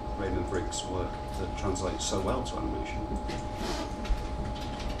to Raymond Brick's work that translates so well to animation?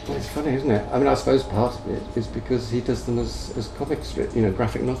 Well, it's funny, isn't it? I mean, I suppose part of it is because he does them as comic strip,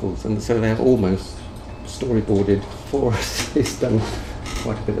 graphic novels, and so they have almost storyboarded for us. He's done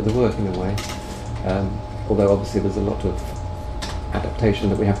quite a bit of the work in a way. Although obviously there's a lot of adaptation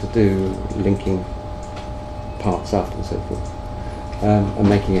that we have to do, linking parts up and so forth, and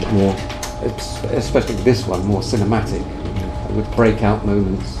making it more, especially this one, more cinematic, with breakout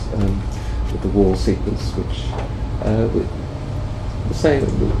moments, with the wall sequence, which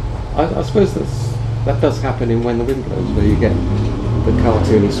I suppose that does happen in When the Wind Blows, where you get the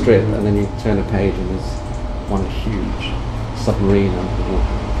cartoony strip and then you turn a page and there's one huge submarine under the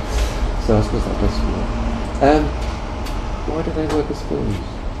water. So I suppose that does work. Why do they work as films?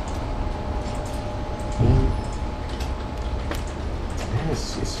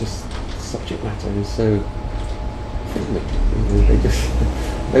 It's just subject matter is so filmic.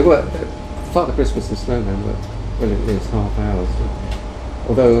 They work. Father Christmas and Snowman work brilliantly as half hours.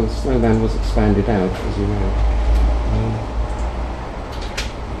 Although Snowman was expanded out, as you know.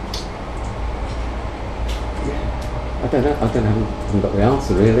 I don't know. I haven't got the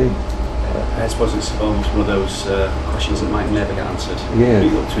answer really. I suppose it's almost one of those questions that might never get answered. Yeah.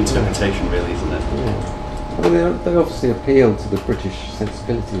 Leave it up to interpretation, really, isn't it? Yeah. I mean, they obviously appeal to the British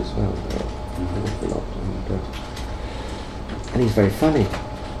sensibility as well. And he's very funny,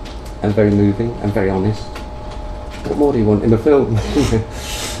 and very moving, and very honest. What more do you want in a film?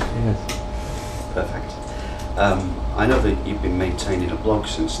 Yes. Perfect. I know that you've been maintaining a blog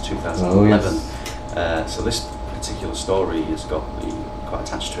since 2011. Oh, yes. So this particular story has got me quite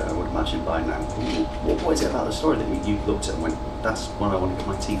attached to it, I would imagine, by now. What is it about the story that you looked at and went, that's one I want to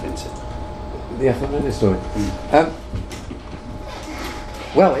get my teeth into? The F100 story.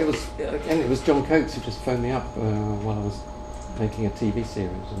 Well, it was John Coates who just phoned me up while I was making a TV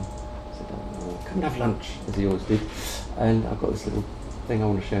series and said, come and have lunch, as he always did. And I've got this little thing I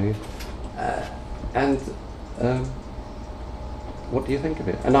want to show you. What do you think of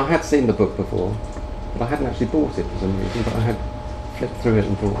it? And I had seen the book before, but I hadn't actually bought it for some reason, but I had flipped through it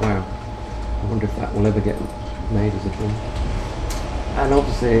and thought, wow, I wonder if that will ever get made as a film. And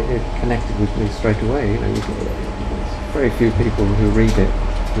obviously it connected with me straight away. There's very few people who read it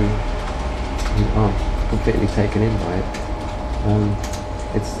who aren't completely taken in by it.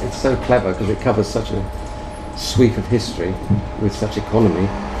 It's so clever because it covers such a sweep of history with such economy.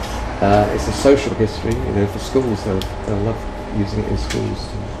 It's a social history, for schools. They'll love using it in schools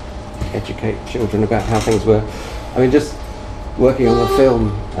to educate children about how things were. I mean, just working on the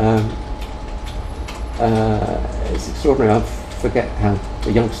film, it's extraordinary. I forget how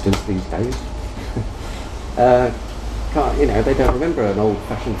the youngsters these days they don't remember an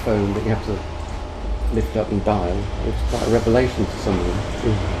old-fashioned phone that you have to lift up and dial. It's quite a revelation to some of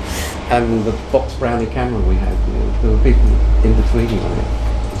them. And the Box Brownie camera we had, there were people in between on it.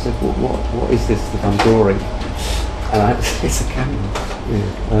 I said, what is this that I'm drawing? And I said, it's a camera,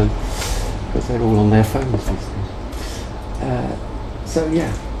 because they're all on their phones these days. So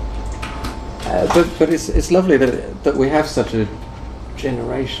yeah. But it's lovely that we have such a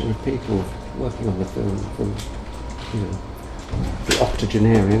generation of people working on the film, from the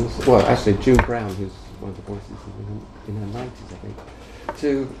octogenarians. Well, actually, June Brown, who's one of the voices in her 90s, I think,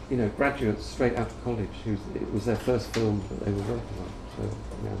 to graduates straight out of college it was their first film that they were working on. So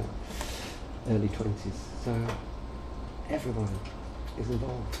early 20s. So everyone is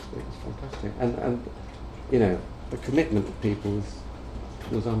involved. It's fantastic, and the commitment of people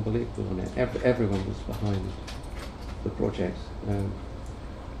was unbelievable on it. Everyone was behind the project,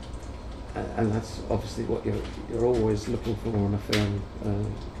 and that's obviously what you're always looking for on a film.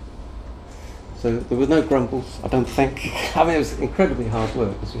 So there were no grumbles, I don't think. I mean, it was incredibly hard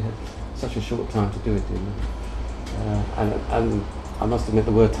work because we had such a short time to do it in, and I must admit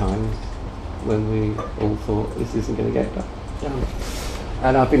there were times when we all thought this isn't going to get done.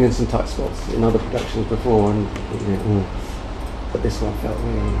 And I've been in some tight spots in other productions before, and but this one felt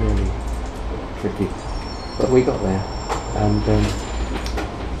really, really tricky. But we got there, and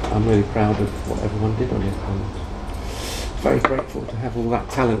I'm really proud of what everyone did on it, and very grateful to have all that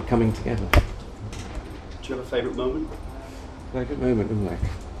talent coming together. Do you have a favourite moment? Favourite moment, isn't there?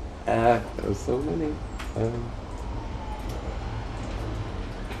 There were so many.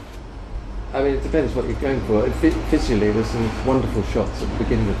 I mean, it depends what you're going for. Visually, there's some wonderful shots at the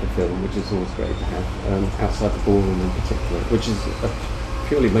beginning of the film, which is always great to have, outside the ballroom in particular, which is a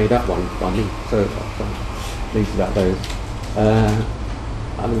purely made up one by me, so I'm quite pleased about those.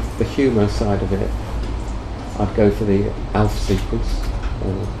 I mean, the humour side of it, I'd go for the Alf sequence,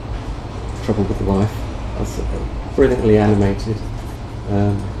 Trouble with the Wife. That's brilliantly animated.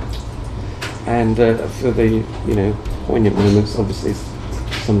 And for the, poignant moments, obviously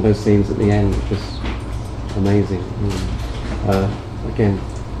some of those scenes at the end are just amazing. Again,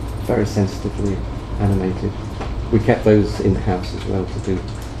 very sensitively animated. We kept those in-house as well to do.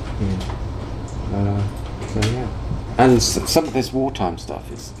 So yeah. And some of this wartime stuff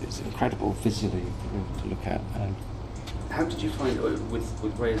is incredible visually to look at. How did you find,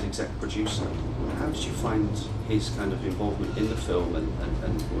 with Ray as exec producer, how did you find his kind of involvement in the film, and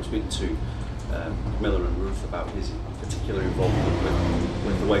we were speaking to Miller and Ruth about his particular involvement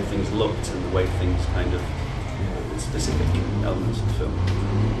with the way things looked and the way things kind of, the specific elements of the film?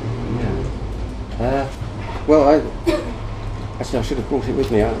 Yeah. Well, actually I should have brought it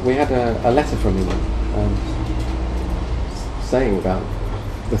with me. We had a letter from him saying about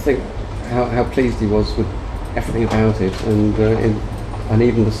the thing, how pleased he was with everything about it, and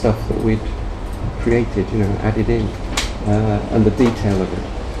even the stuff that we'd created, added in, and the detail of it.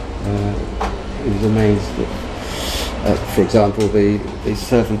 He was amazed that, for example, the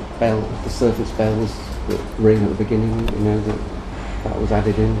servant's bells that ring at the beginning, that was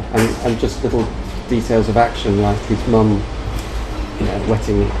added in, and just little details of action, like his mum,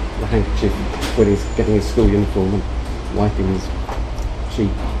 wetting the handkerchief when he's getting his school uniform and wiping his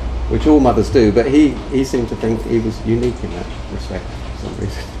cheek, which all mothers do, but he seemed to think he was unique in that respect for some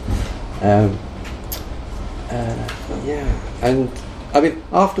reason. Yeah, and I mean,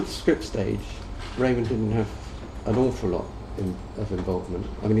 after the script stage, Raymond didn't have an awful lot of involvement.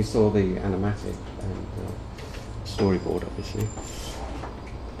 I mean, he saw the animatic and storyboard, obviously,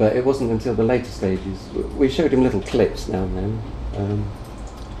 but it wasn't until the later stages. We showed him little clips now and then,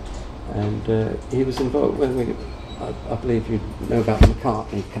 and he was involved when we. I believe you know about the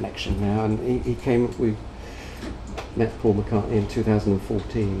McCartney connection now, and he came. We met Paul McCartney in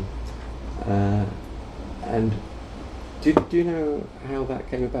 2014, and do you know how that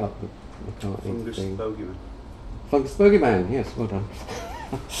came about? The McCartney Fungus thing? Bogeyman. Fungus Bogeyman, yes, well done.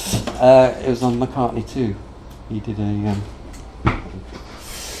 It was on McCartney 2. He did it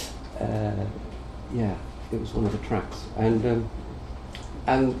was one of the tracks, and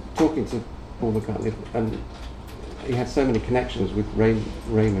talking to Paul McCartney, and he had so many connections with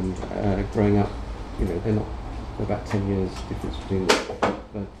Raymond growing up. They're about 10 years difference between them.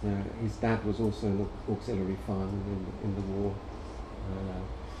 But his dad was also an auxiliary fireman in the war,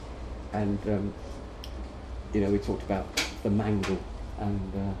 and we talked about the mangle,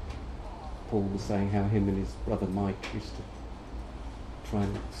 and Paul was saying how him and his brother Mike used to try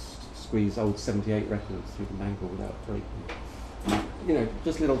and squeeze old 78 records through the mangle without breaking.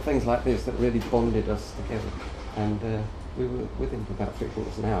 Just little things like this that really bonded us together. And we were with him for about 3/4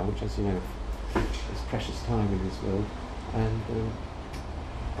 of an hour, which, as you know, is precious time in his world. And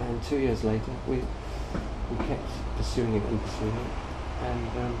 2 years later, we kept pursuing it. And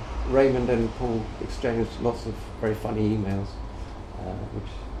Raymond and Paul exchanged lots of very funny emails,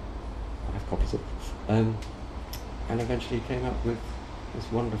 which I have copies of. And eventually came up with this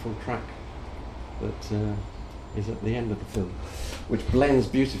wonderful track that is at the end of the film, which blends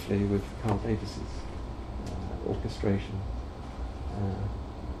beautifully with Carl Davis's orchestration.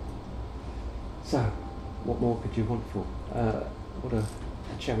 So, what more could you want for? What a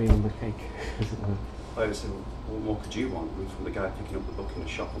cherry on the cake, as it were. I would say, what more could you want from the guy picking up the book in a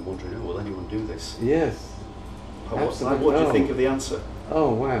shop and wondering, will anyone do this? Yes. What do you think of the answer?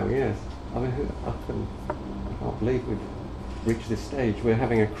 Oh wow, yes. I mean, I can't believe we've reached this stage. We're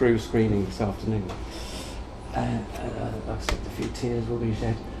having a crew screening this afternoon. I expect a few tears will be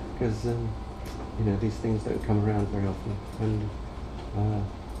shed, because these things don't come around very often, and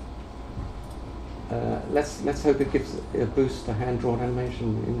let's hope it gives a boost to hand-drawn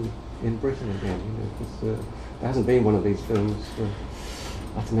animation in Britain again. Because there hasn't been one of these films for,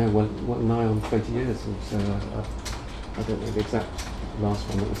 I don't know, what nigh on 20 years, and so I don't know the exact last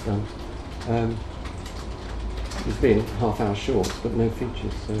one that was done. There's been half-hour shorts, but no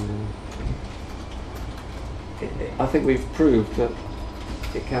features. So I think we've proved that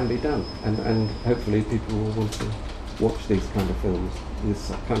it can be done, and hopefully people will want to watch these kind of films,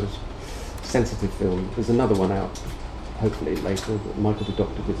 this kind of sensitive film. There's another one out, hopefully later, Michael the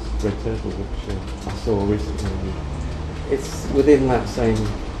Doctor with Red Turtle, which I saw recently. It's within that same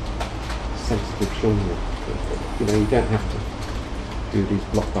sensitive genre. You know, you don't have to do these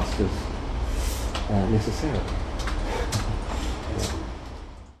blockbusters necessarily.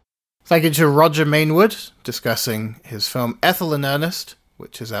 Thank you to Roger Mainwood, discussing his film Ethel in Earnest,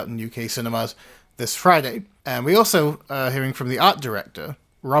 which is out in UK cinemas this Friday. And we also are hearing from the art director,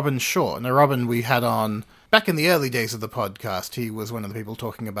 Robin Shaw. Now, Robin we had on back in the early days of the podcast. He was one of the people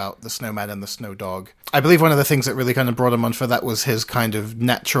talking about The Snowman and the Snow Dog. I believe one of the things that really kind of brought him on for that was his kind of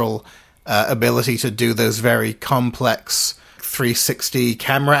natural ability to do those very complex 360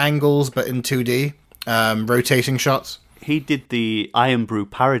 camera angles, but in 2D, rotating shots. He did the Iron Brew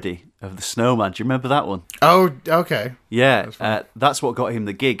parody of The Snowman. Do you remember that one? Oh, okay. Yeah, that's what got him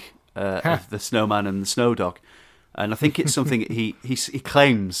the gig of The Snowman and the Snow Dog. And I think it's something he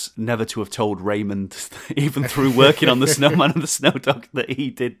claims never to have told Raymond, even through working on The Snowman and the Snow Dog, that he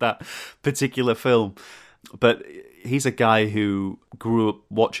did that particular film. But he's a guy who grew up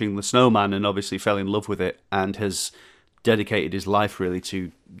watching The Snowman and obviously fell in love with it and has dedicated his life really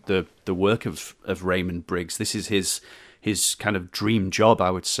to the work of Raymond Briggs. This is his kind of dream job,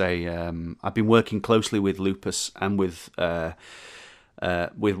 I would say. I've been working closely with Lupus and with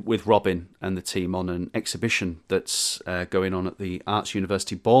Robin and the team on an exhibition that's going on at the Arts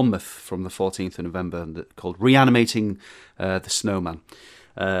University Bournemouth from the 14th of November called Reanimating the Snowman.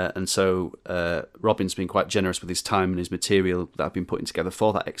 And so Robin's been quite generous with his time and his material that I've been putting together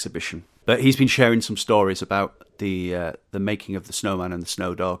for that exhibition. But he's been sharing some stories about the making of The Snowman and the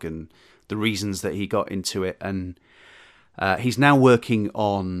Snow Dog and the reasons that he got into it. And he's now working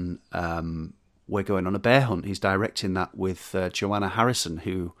on We're Going on a Bear Hunt. He's directing that with Joanna Harrison,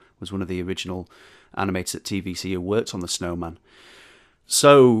 who was one of the original animators at TVC who worked on The Snowman.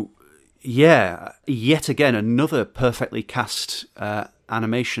 So, yeah, yet again, another perfectly cast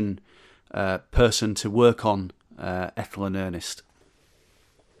animation person to work on Ethel in Earnest.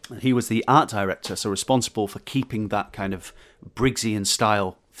 He was the art director, so responsible for keeping that kind of Briggsian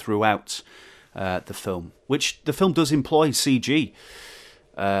style throughout the film, which the film does employ CG,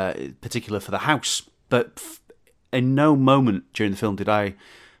 particular for the house, but in no moment during the film did I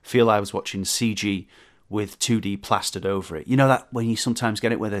feel I was watching CG with 2D plastered over it. You know that when you sometimes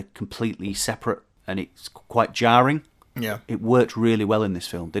get it where they're completely separate and it's quite jarring? Yeah. It worked really well in this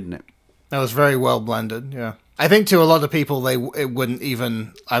film, didn't it? That was very well blended, yeah. I think to a lot of people, it wouldn't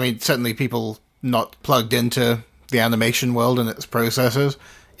even... I mean, certainly people not plugged into the animation world and its processes,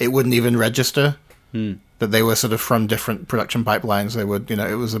 it wouldn't even register that they were sort of from different production pipelines. They would,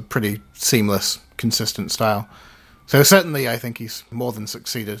 it was a pretty seamless, consistent style. So certainly I think he's more than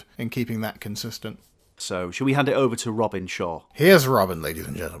succeeded in keeping that consistent. So, shall we hand it over to Robin Shaw? Here's Robin, ladies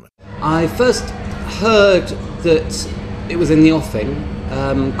and gentlemen. I first heard that it was in the offing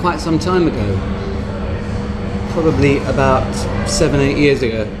quite some time ago, probably about 7-8 years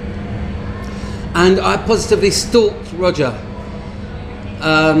ago. And I positively stalked Roger.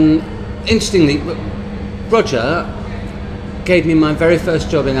 Interestingly, Roger gave me my very first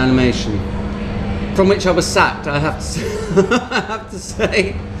job in animation, from which I was sacked, I have to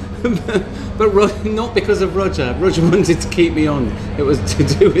say. But not because of Roger. Roger wanted to keep me on. It was to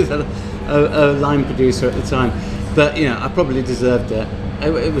do with a line producer at the time. But, I probably deserved it.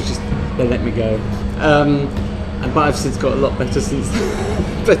 It was just, they let me go. But I've since got a lot better since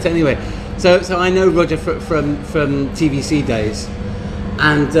then. But anyway, so I know Roger from TVC days.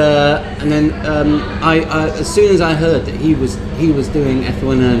 And then I as soon as I heard that he was doing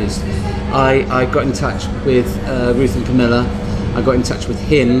Ethel in Earnest, I got in touch with Ruth and Camilla. I got in touch with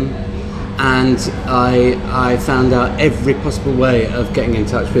him, and I found out every possible way of getting in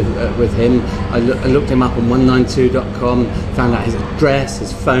touch with him. I looked him up on 192.com, found out his address,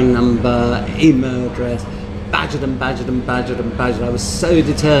 his phone number, email address, badgered him. I was so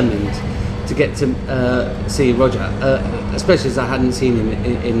determined to get to see Roger, especially as I hadn't seen him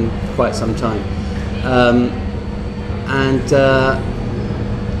in quite some time.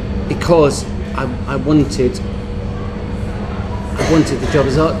 Because I wanted the job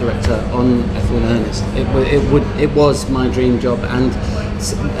as art director on Ethel in Earnest. It was my dream job, and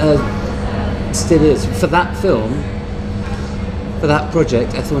still is. For that film, for that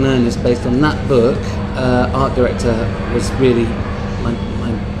project, Ethel in Earnest, based on that book, art director was really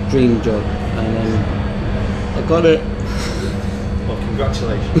my dream job, and I got it. Well,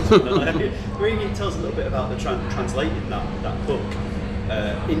 congratulations. Maybe tell us a little bit about the translating that book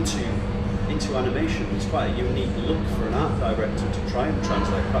into animation. It's quite a unique look for an art director to try and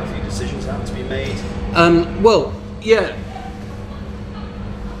translate. Quite a few decisions have to be made. Well, Yeah.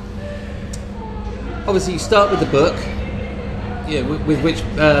 Obviously, you start with the book, yeah, with which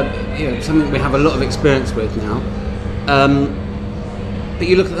something we have a lot of experience with now. But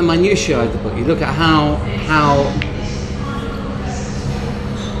you look at the minutiae of the book. You look at how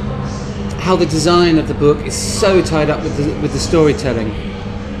the design of the book is so tied up with the storytelling.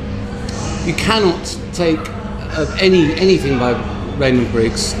 You cannot take anything by Raymond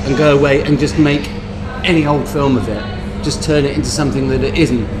Briggs and go away and just make any old film of it. Just turn it into something that it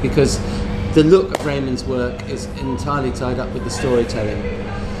isn't, because the look of Raymond's work is entirely tied up with the storytelling.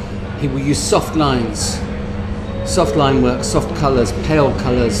 He will use soft lines, soft line work, soft colours, pale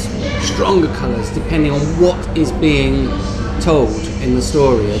colours, stronger colours, depending on what is being told in the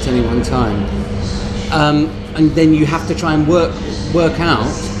story at any one time. And then you have to try and work out.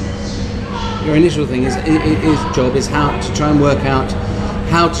 Your initial thing his job is how to try and work out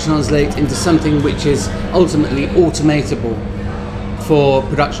how to translate into something which is ultimately automatable for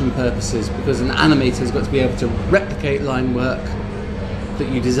production purposes, because an animator's got to be able to replicate line work that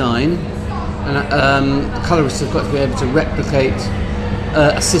you design, and colorists have got to be able to replicate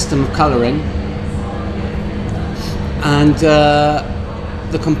a system of colouring, and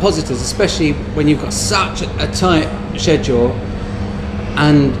the compositors, especially when you've got such a tight schedule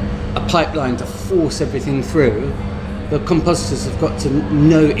and a pipeline to force everything through, the compositors have got to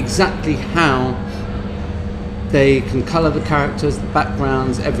know exactly how they can colour the characters, the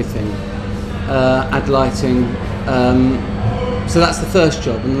backgrounds, everything, add lighting. So that's the first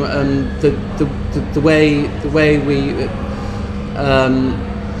job, and the way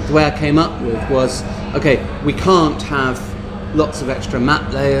I came up with was, okay, we can't have lots of extra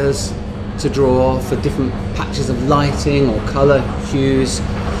matte layers to draw for different patches of lighting or colour hues.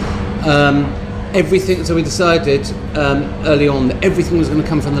 Everything. So we decided early on that everything was going to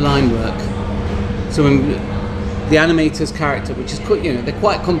come from the line work. So when the animator's character, which is they're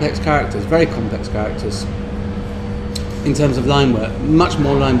quite complex characters, very complex characters in terms of line work, much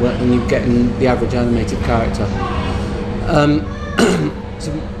more line work than you get in the average animated character.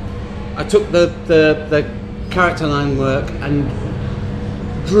 So I took the character line work and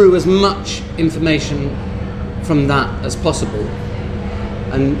drew as much information from that as possible,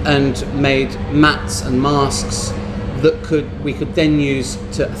 and made mattes and masks that we could then use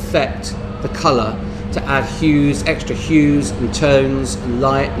to affect the colour, to add hues, extra hues and tones and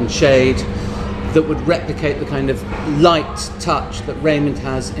light and shade that would replicate the kind of light touch that Raymond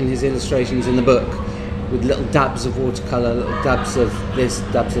has in his illustrations in the book, with little dabs of watercolour, little dabs of this,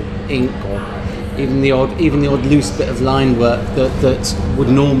 dabs of ink, or even the odd loose bit of line work that would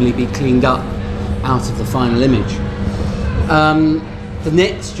normally be cleaned up out of the final image. The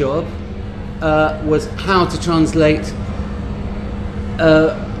next job was how to translate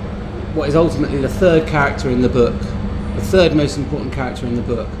what is ultimately the third character in the book, the third most important character in the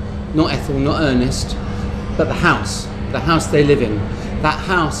book. Not Ethel, not Ernest, but the house they live in. That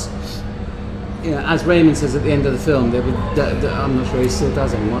house, as Raymond says at the end of the film, I'm not sure he still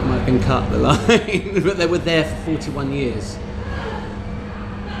does it, might have been cut, the line, but they were there for 41 years.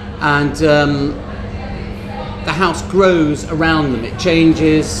 And the house grows around them, it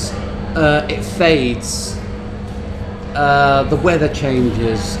changes, it fades, the weather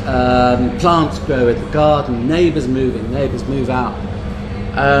changes, plants grow in the garden, neighbours move in, neighbours move out.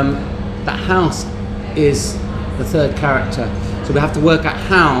 That house is the third character, so we have to work out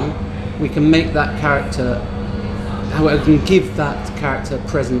how we can make that character, how we can give that character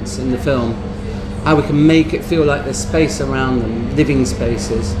presence in the film, how we can make it feel like there's space around them, living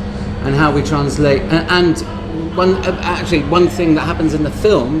spaces, and how we translate. And one thing that happens in the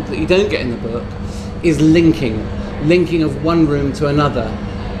film that you don't get in the book is linking of one room to another.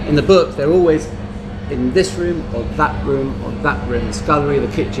 In the book, they're always in this room or that room, the scullery, the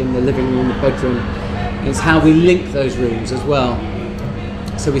kitchen, the living room, the bedroom. It's how we link those rooms as well.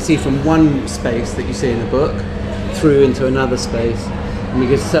 So we see from one space that you see in the book through into another space, and we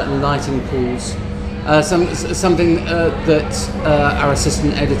get certain lighting pools. Something that our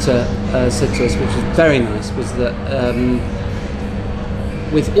assistant editor said to us, which was very nice, was that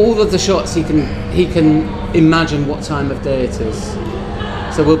with all of the shots he can imagine what time of day it is.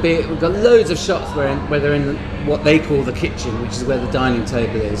 So we've got loads of shots where they're in what they call the kitchen, which is where the dining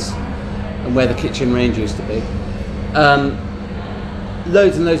table is and where the kitchen range used to be.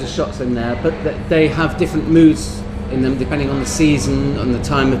 Loads and loads of shots in there, but they have different moods in them depending on the season, on the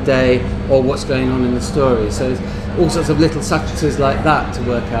time of day, or what's going on in the story. So there's all sorts of little subtleties like that to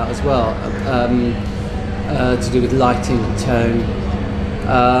work out as well, to do with lighting and tone.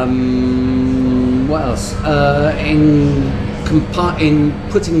 What else? In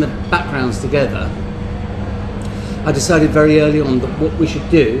putting the backgrounds together, I decided very early on that what we should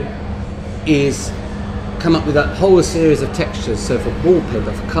do is come up with a whole series of textures. So for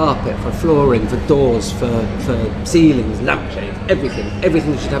wallpaper, for carpet, for flooring, for doors, for ceilings, lampshades,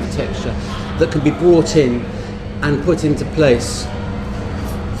 everything should have a texture that can be brought in and put into place,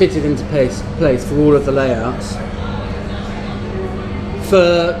 fitted into place for all of the layouts.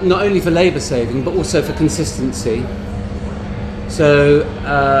 For not only for labour saving, but also for consistency. So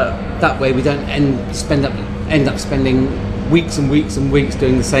that way we don't end up spending weeks and weeks and weeks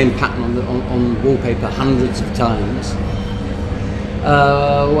doing the same pattern on wallpaper hundreds of times.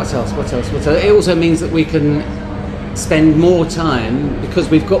 What else? It also means that we can spend more time, because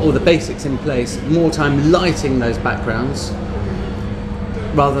we've got all the basics in place, more time lighting those backgrounds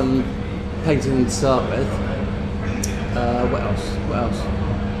rather than painting them to start with. What else?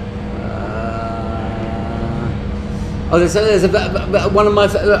 There's one of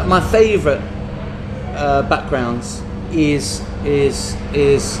my favourite backgrounds is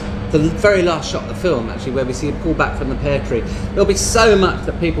the very last shot of the film, actually, where we see it pull back from the pear tree. There'll be so much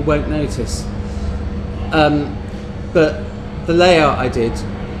that people won't notice, but the layout I did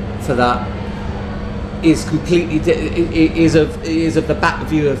for that is completely is of the back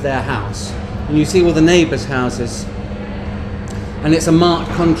view of their house, and you see all the neighbours' houses, and it's a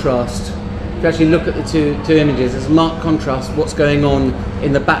marked contrast. If you actually look at the two images, there's a marked contrast what's going on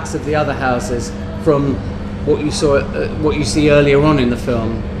in the backs of the other houses from what you see earlier on in the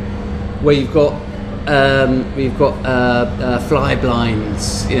film, where you've got fly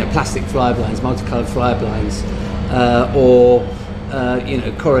blinds, plastic fly blinds, multicoloured fly blinds, or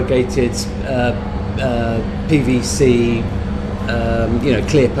corrugated PVC,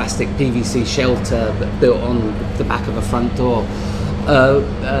 clear plastic PVC shelter built on the back of a front door.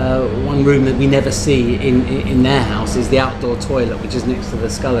 One room that we never see in their house is the outdoor toilet, which is next to the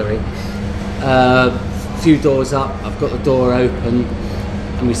scullery. A few doors up, I've got the door open,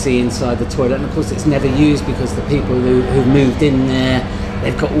 and we see inside the toilet. And of course, it's never used because the people who've moved in there,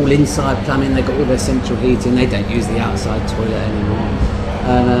 they've got all inside plumbing, they've got all their central heating. They don't use the outside toilet anymore.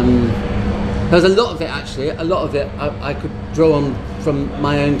 And there's a lot of it, actually. A lot of it I could draw on from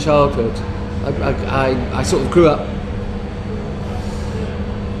my own childhood. I sort of grew up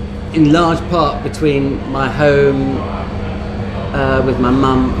in large part between my home with my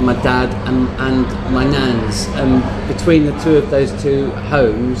mum, my dad, and my nan's. And between the two of those two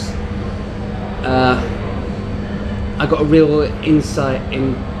homes, I got a real insight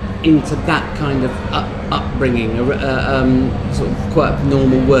into that kind of upbringing, sort of quite a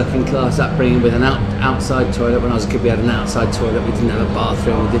normal working class upbringing with an outside toilet. When I was a kid, we had an outside toilet. We didn't have a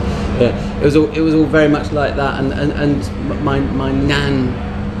bathroom. It was all very much like that. And my nan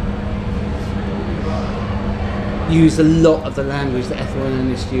used a lot of the language that Ethel and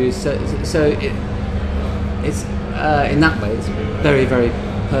Ernest used, so it's in that way it's a very, very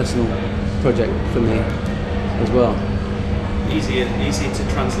personal project for me as well. Easier to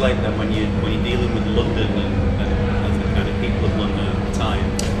translate them when you're dealing with London and the kind of people of London at the time.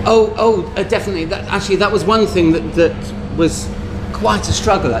 Definitely. That was one thing that was quite a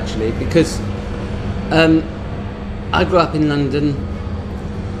struggle, actually, because I grew up in London.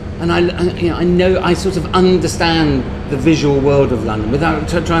 And I sort of understand the visual world of London without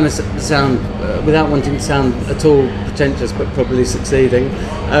trying to sound, without wanting to sound at all pretentious, but probably succeeding.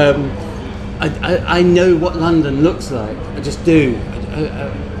 I know what London looks like. I just do.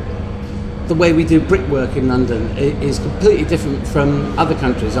 The way we do brickwork in London is completely different from other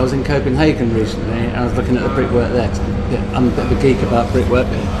countries. I was in Copenhagen recently. I was looking at the brickwork there. I'm a bit of a geek about brickwork,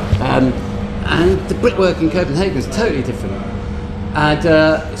 and the brickwork in Copenhagen is totally different. And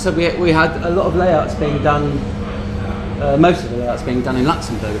so we had a lot of layouts being done, most of the layouts being done in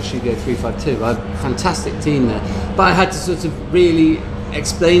Luxembourg at Studio 352. I had a fantastic team there. But I had to sort of really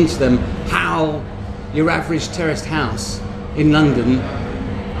explain to them how your average terraced house in London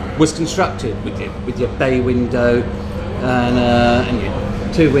was constructed, with your bay window and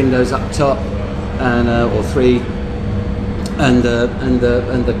your two windows up top, or three. And the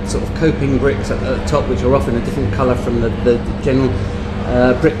sort of coping bricks at the top, which are often a different colour from the general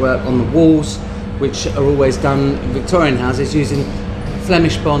brickwork on the walls, which are always done in Victorian houses using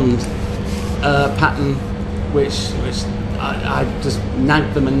Flemish Bond pattern, which I just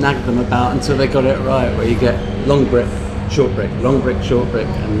nagged them about until they got it right, where you get long brick, short brick, long brick, short brick,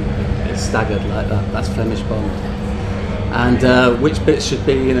 and it's staggered like that. That's Flemish Bond. And which bits should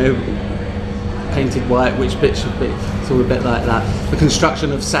be, painted white, which bits should be. It's all a bit like that. The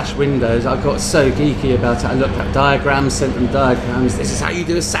construction of sash windows, I got so geeky about it. I looked at diagrams, sent them diagrams. This is how you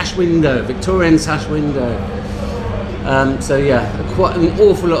do a sash window, Victorian sash window. Quite an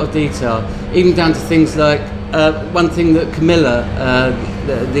awful lot of detail, even down to things like one thing that Camilla,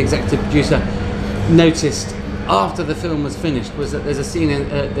 the executive producer, noticed after the film was finished was that there's a scene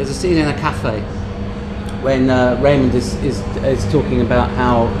in a cafe when Raymond is talking about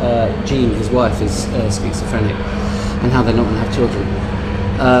how Jean, his wife, is schizophrenic and how they're not going to have children.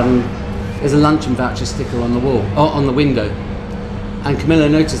 There's a luncheon voucher sticker on the wall, or on the window. And Camilla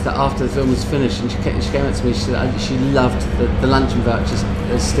noticed that after the film was finished, and she came up to me. She said she loved the luncheon voucher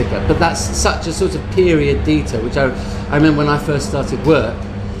sticker. But that's such a sort of period detail, which I remember when I first started work.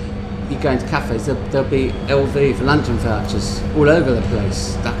 You go into cafes, there'll be LV for luncheon vouchers all over the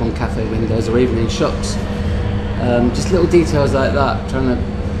place, stuck on cafe windows or even in shops. Just little details like that, trying to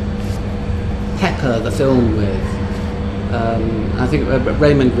pepper the film with. I think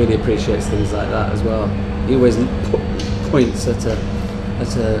Raymond really appreciates things like that as well. He always points at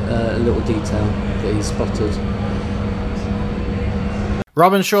a little detail that he spotted.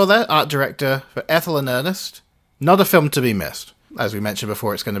 Robin Shaw there, art director for Ethel and Ernest. Not a film to be missed. As we mentioned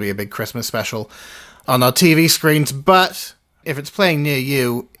before, it's going to be a big Christmas special on our TV screens, but if it's playing near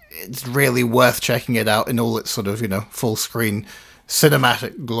you, it's really worth checking it out in all its sort of, full screen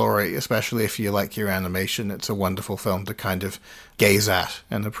cinematic glory, especially if you like your animation. It's a wonderful film to kind of gaze at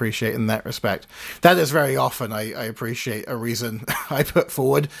and appreciate in that respect. That is very often, I appreciate, a reason I put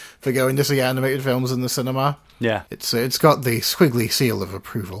forward for going to see animated films in the cinema. Yeah. It's got the squiggly seal of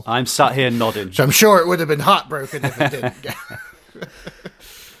approval. I'm sat here nodding. Which I'm sure it would have been heartbroken if it didn't.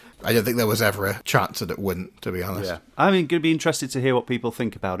 I don't think there was ever a chance that it wouldn't, to be honest. Yeah. I'm going to be interested to hear what people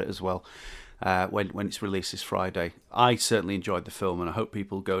think about it as well. When it's released this Friday. I certainly enjoyed the film, and I hope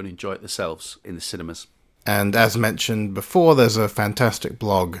people go and enjoy it themselves in the cinemas. And as mentioned before, there's a fantastic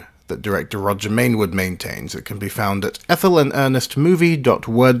blog that director Roger Mainwood maintains. It can be found at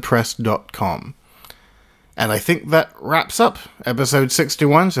ethelandernestmovie.wordpress.com. And I think that wraps up episode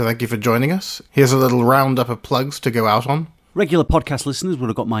 61, so thank you for joining us. Here's a little roundup of plugs to go out on. Regular podcast listeners would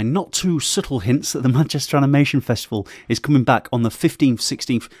have got my not-too-subtle hints that the Manchester Animation Festival is coming back on the 15th,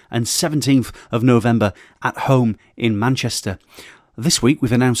 16th and 17th of November at home in Manchester. This week,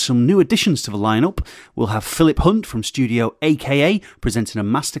 we've announced some new additions to the lineup. We'll have Philip Hunt from Studio AKA presenting a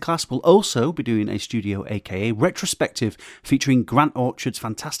masterclass. We'll also be doing a Studio AKA retrospective featuring Grant Orchard's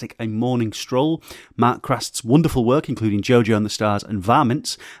fantastic A Morning Stroll, Mark Crast's wonderful work, including Jojo and the Stars and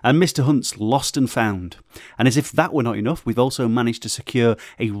Varmints, and Mr. Hunt's Lost and Found. And as if that were not enough, we've also managed to secure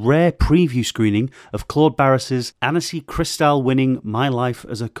a rare preview screening of Claude Barris's Annecy Cristal winning My Life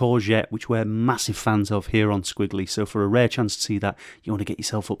as a Courgette, which we're massive fans of here on Squiggly. So for a rare chance to see that, you want to get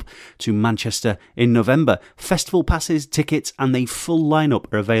yourself up to Manchester in November. Festival passes, tickets, and the full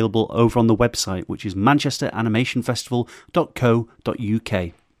lineup are available over on the website, which is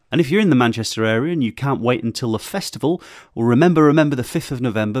manchesteranimationfestival.co.uk. And if you're in the Manchester area and you can't wait until the festival, well, remember the 5th of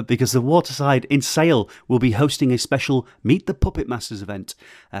November, because the Waterside in Sale will be hosting a special Meet the Puppet Masters event,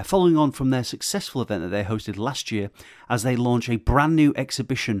 following on from their successful event that they hosted last year, as they launch a brand new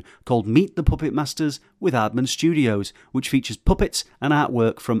exhibition called Meet the Puppet Masters with Aardman Studios, which features puppets and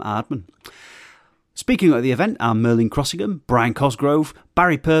artwork from Aardman. Speaking of the event are Merlin Crossingham, Brian Cosgrove,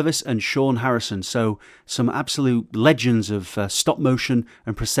 Barry Purvis and Sean Harrison, so some absolute legends of stop motion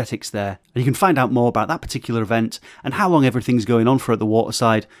and prosthetics there. And you can find out more about that particular event and how long everything's going on for at the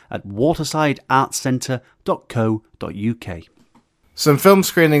Waterside at watersideartcentre.co.uk. Some film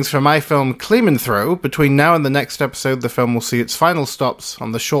screenings for my film Throw. Between now and the next episode, the film will see its final stops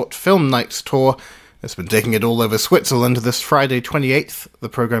on the Short Film Nights tour. It's been taking it all over Switzerland. This Friday 28th, the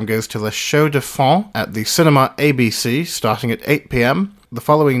programme goes to Le Show de Fond at the Cinema ABC, starting at 8 p.m. The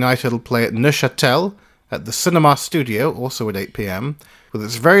following night it'll play at Neuchâtel at the Cinema Studio, also at 8 p.m, with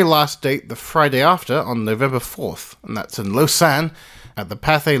its very last date the Friday after on November 4th, and that's in Lausanne at the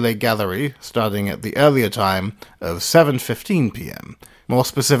Pathé Les Galeries, starting at the earlier time of 7:15 p.m. More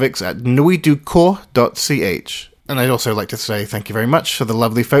specifics at nuitducourt.ch. And I'd also like to say thank you very much to the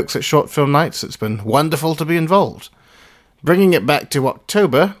lovely folks at Short Film Nights. It's been wonderful to be involved. Bringing it back to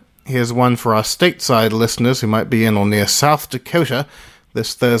October, here's one for our stateside listeners who might be in or near South Dakota.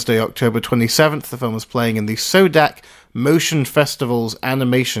 This Thursday, October 27th, the film is playing in the Sodak Motion Festival's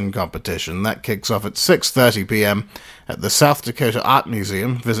animation competition. That kicks off at 6:30 p.m. at the South Dakota Art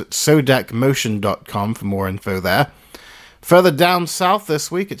Museum. Visit sodakmotion.com for more info there. Further down south this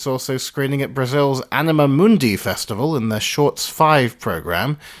week, it's also screening at Brazil's Anima Mundi Festival in their Shorts 5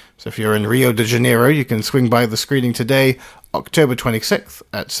 program. So if you're in Rio de Janeiro, you can swing by the screening today, October 26th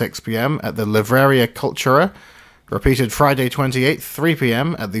at 6 p.m. at the Livraria Cultura. Repeated Friday 28th, 3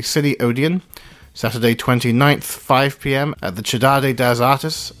 p.m. at the Cine Odeon. Saturday 29th, 5 p.m. at the Cidade das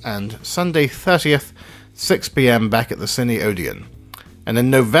Artes. And Sunday 30th, 6 p.m. back at the Cine Odeon. And in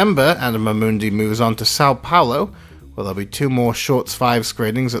November, Anima Mundi moves on to Sao Paulo, where there'll be 2 more Shorts 5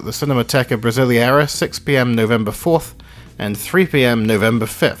 screenings at the Cinemateca Brasileira, 6 p.m. November 4th and 3 p.m. November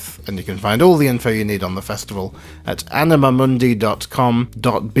 5th. And you can find all the info you need on the festival at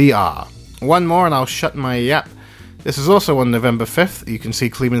animamundi.com.br. One more and I'll shut my yap. This is also on November 5th. You can see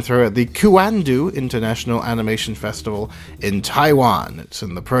Kleeman Throw at the Kuandu International Animation Festival in Taiwan. It's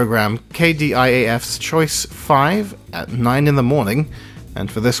in the program KDIAF's Choice 5 at 9 in the morning. And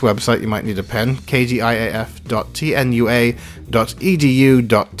for this website, you might need a pen,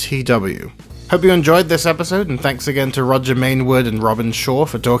 kdiaf.tnua.edu.tw. Hope you enjoyed this episode, and thanks again to Roger Mainwood and Robin Shaw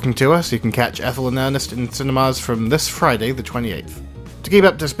for talking to us. You can catch Ethel and Ernest in cinemas from this Friday, the 28th. To keep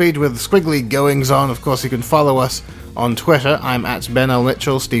up to speed with Squiggly goings-on, of course, you can follow us on Twitter. I'm at Ben L.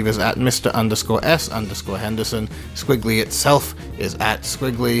 Mitchell, Steve is at Mr_S_Henderson, Squiggly itself is at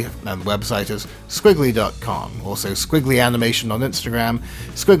Squiggly, and the website is squiggly.com. Also, Squiggly Animation on Instagram,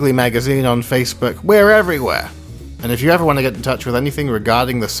 Squiggly Magazine on Facebook, we're everywhere. And if you ever want to get in touch with anything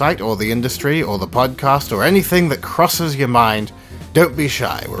regarding the site or the industry or the podcast or anything that crosses your mind, don't be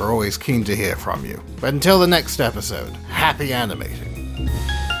shy, we're always keen to hear from you. But until the next episode, happy animating.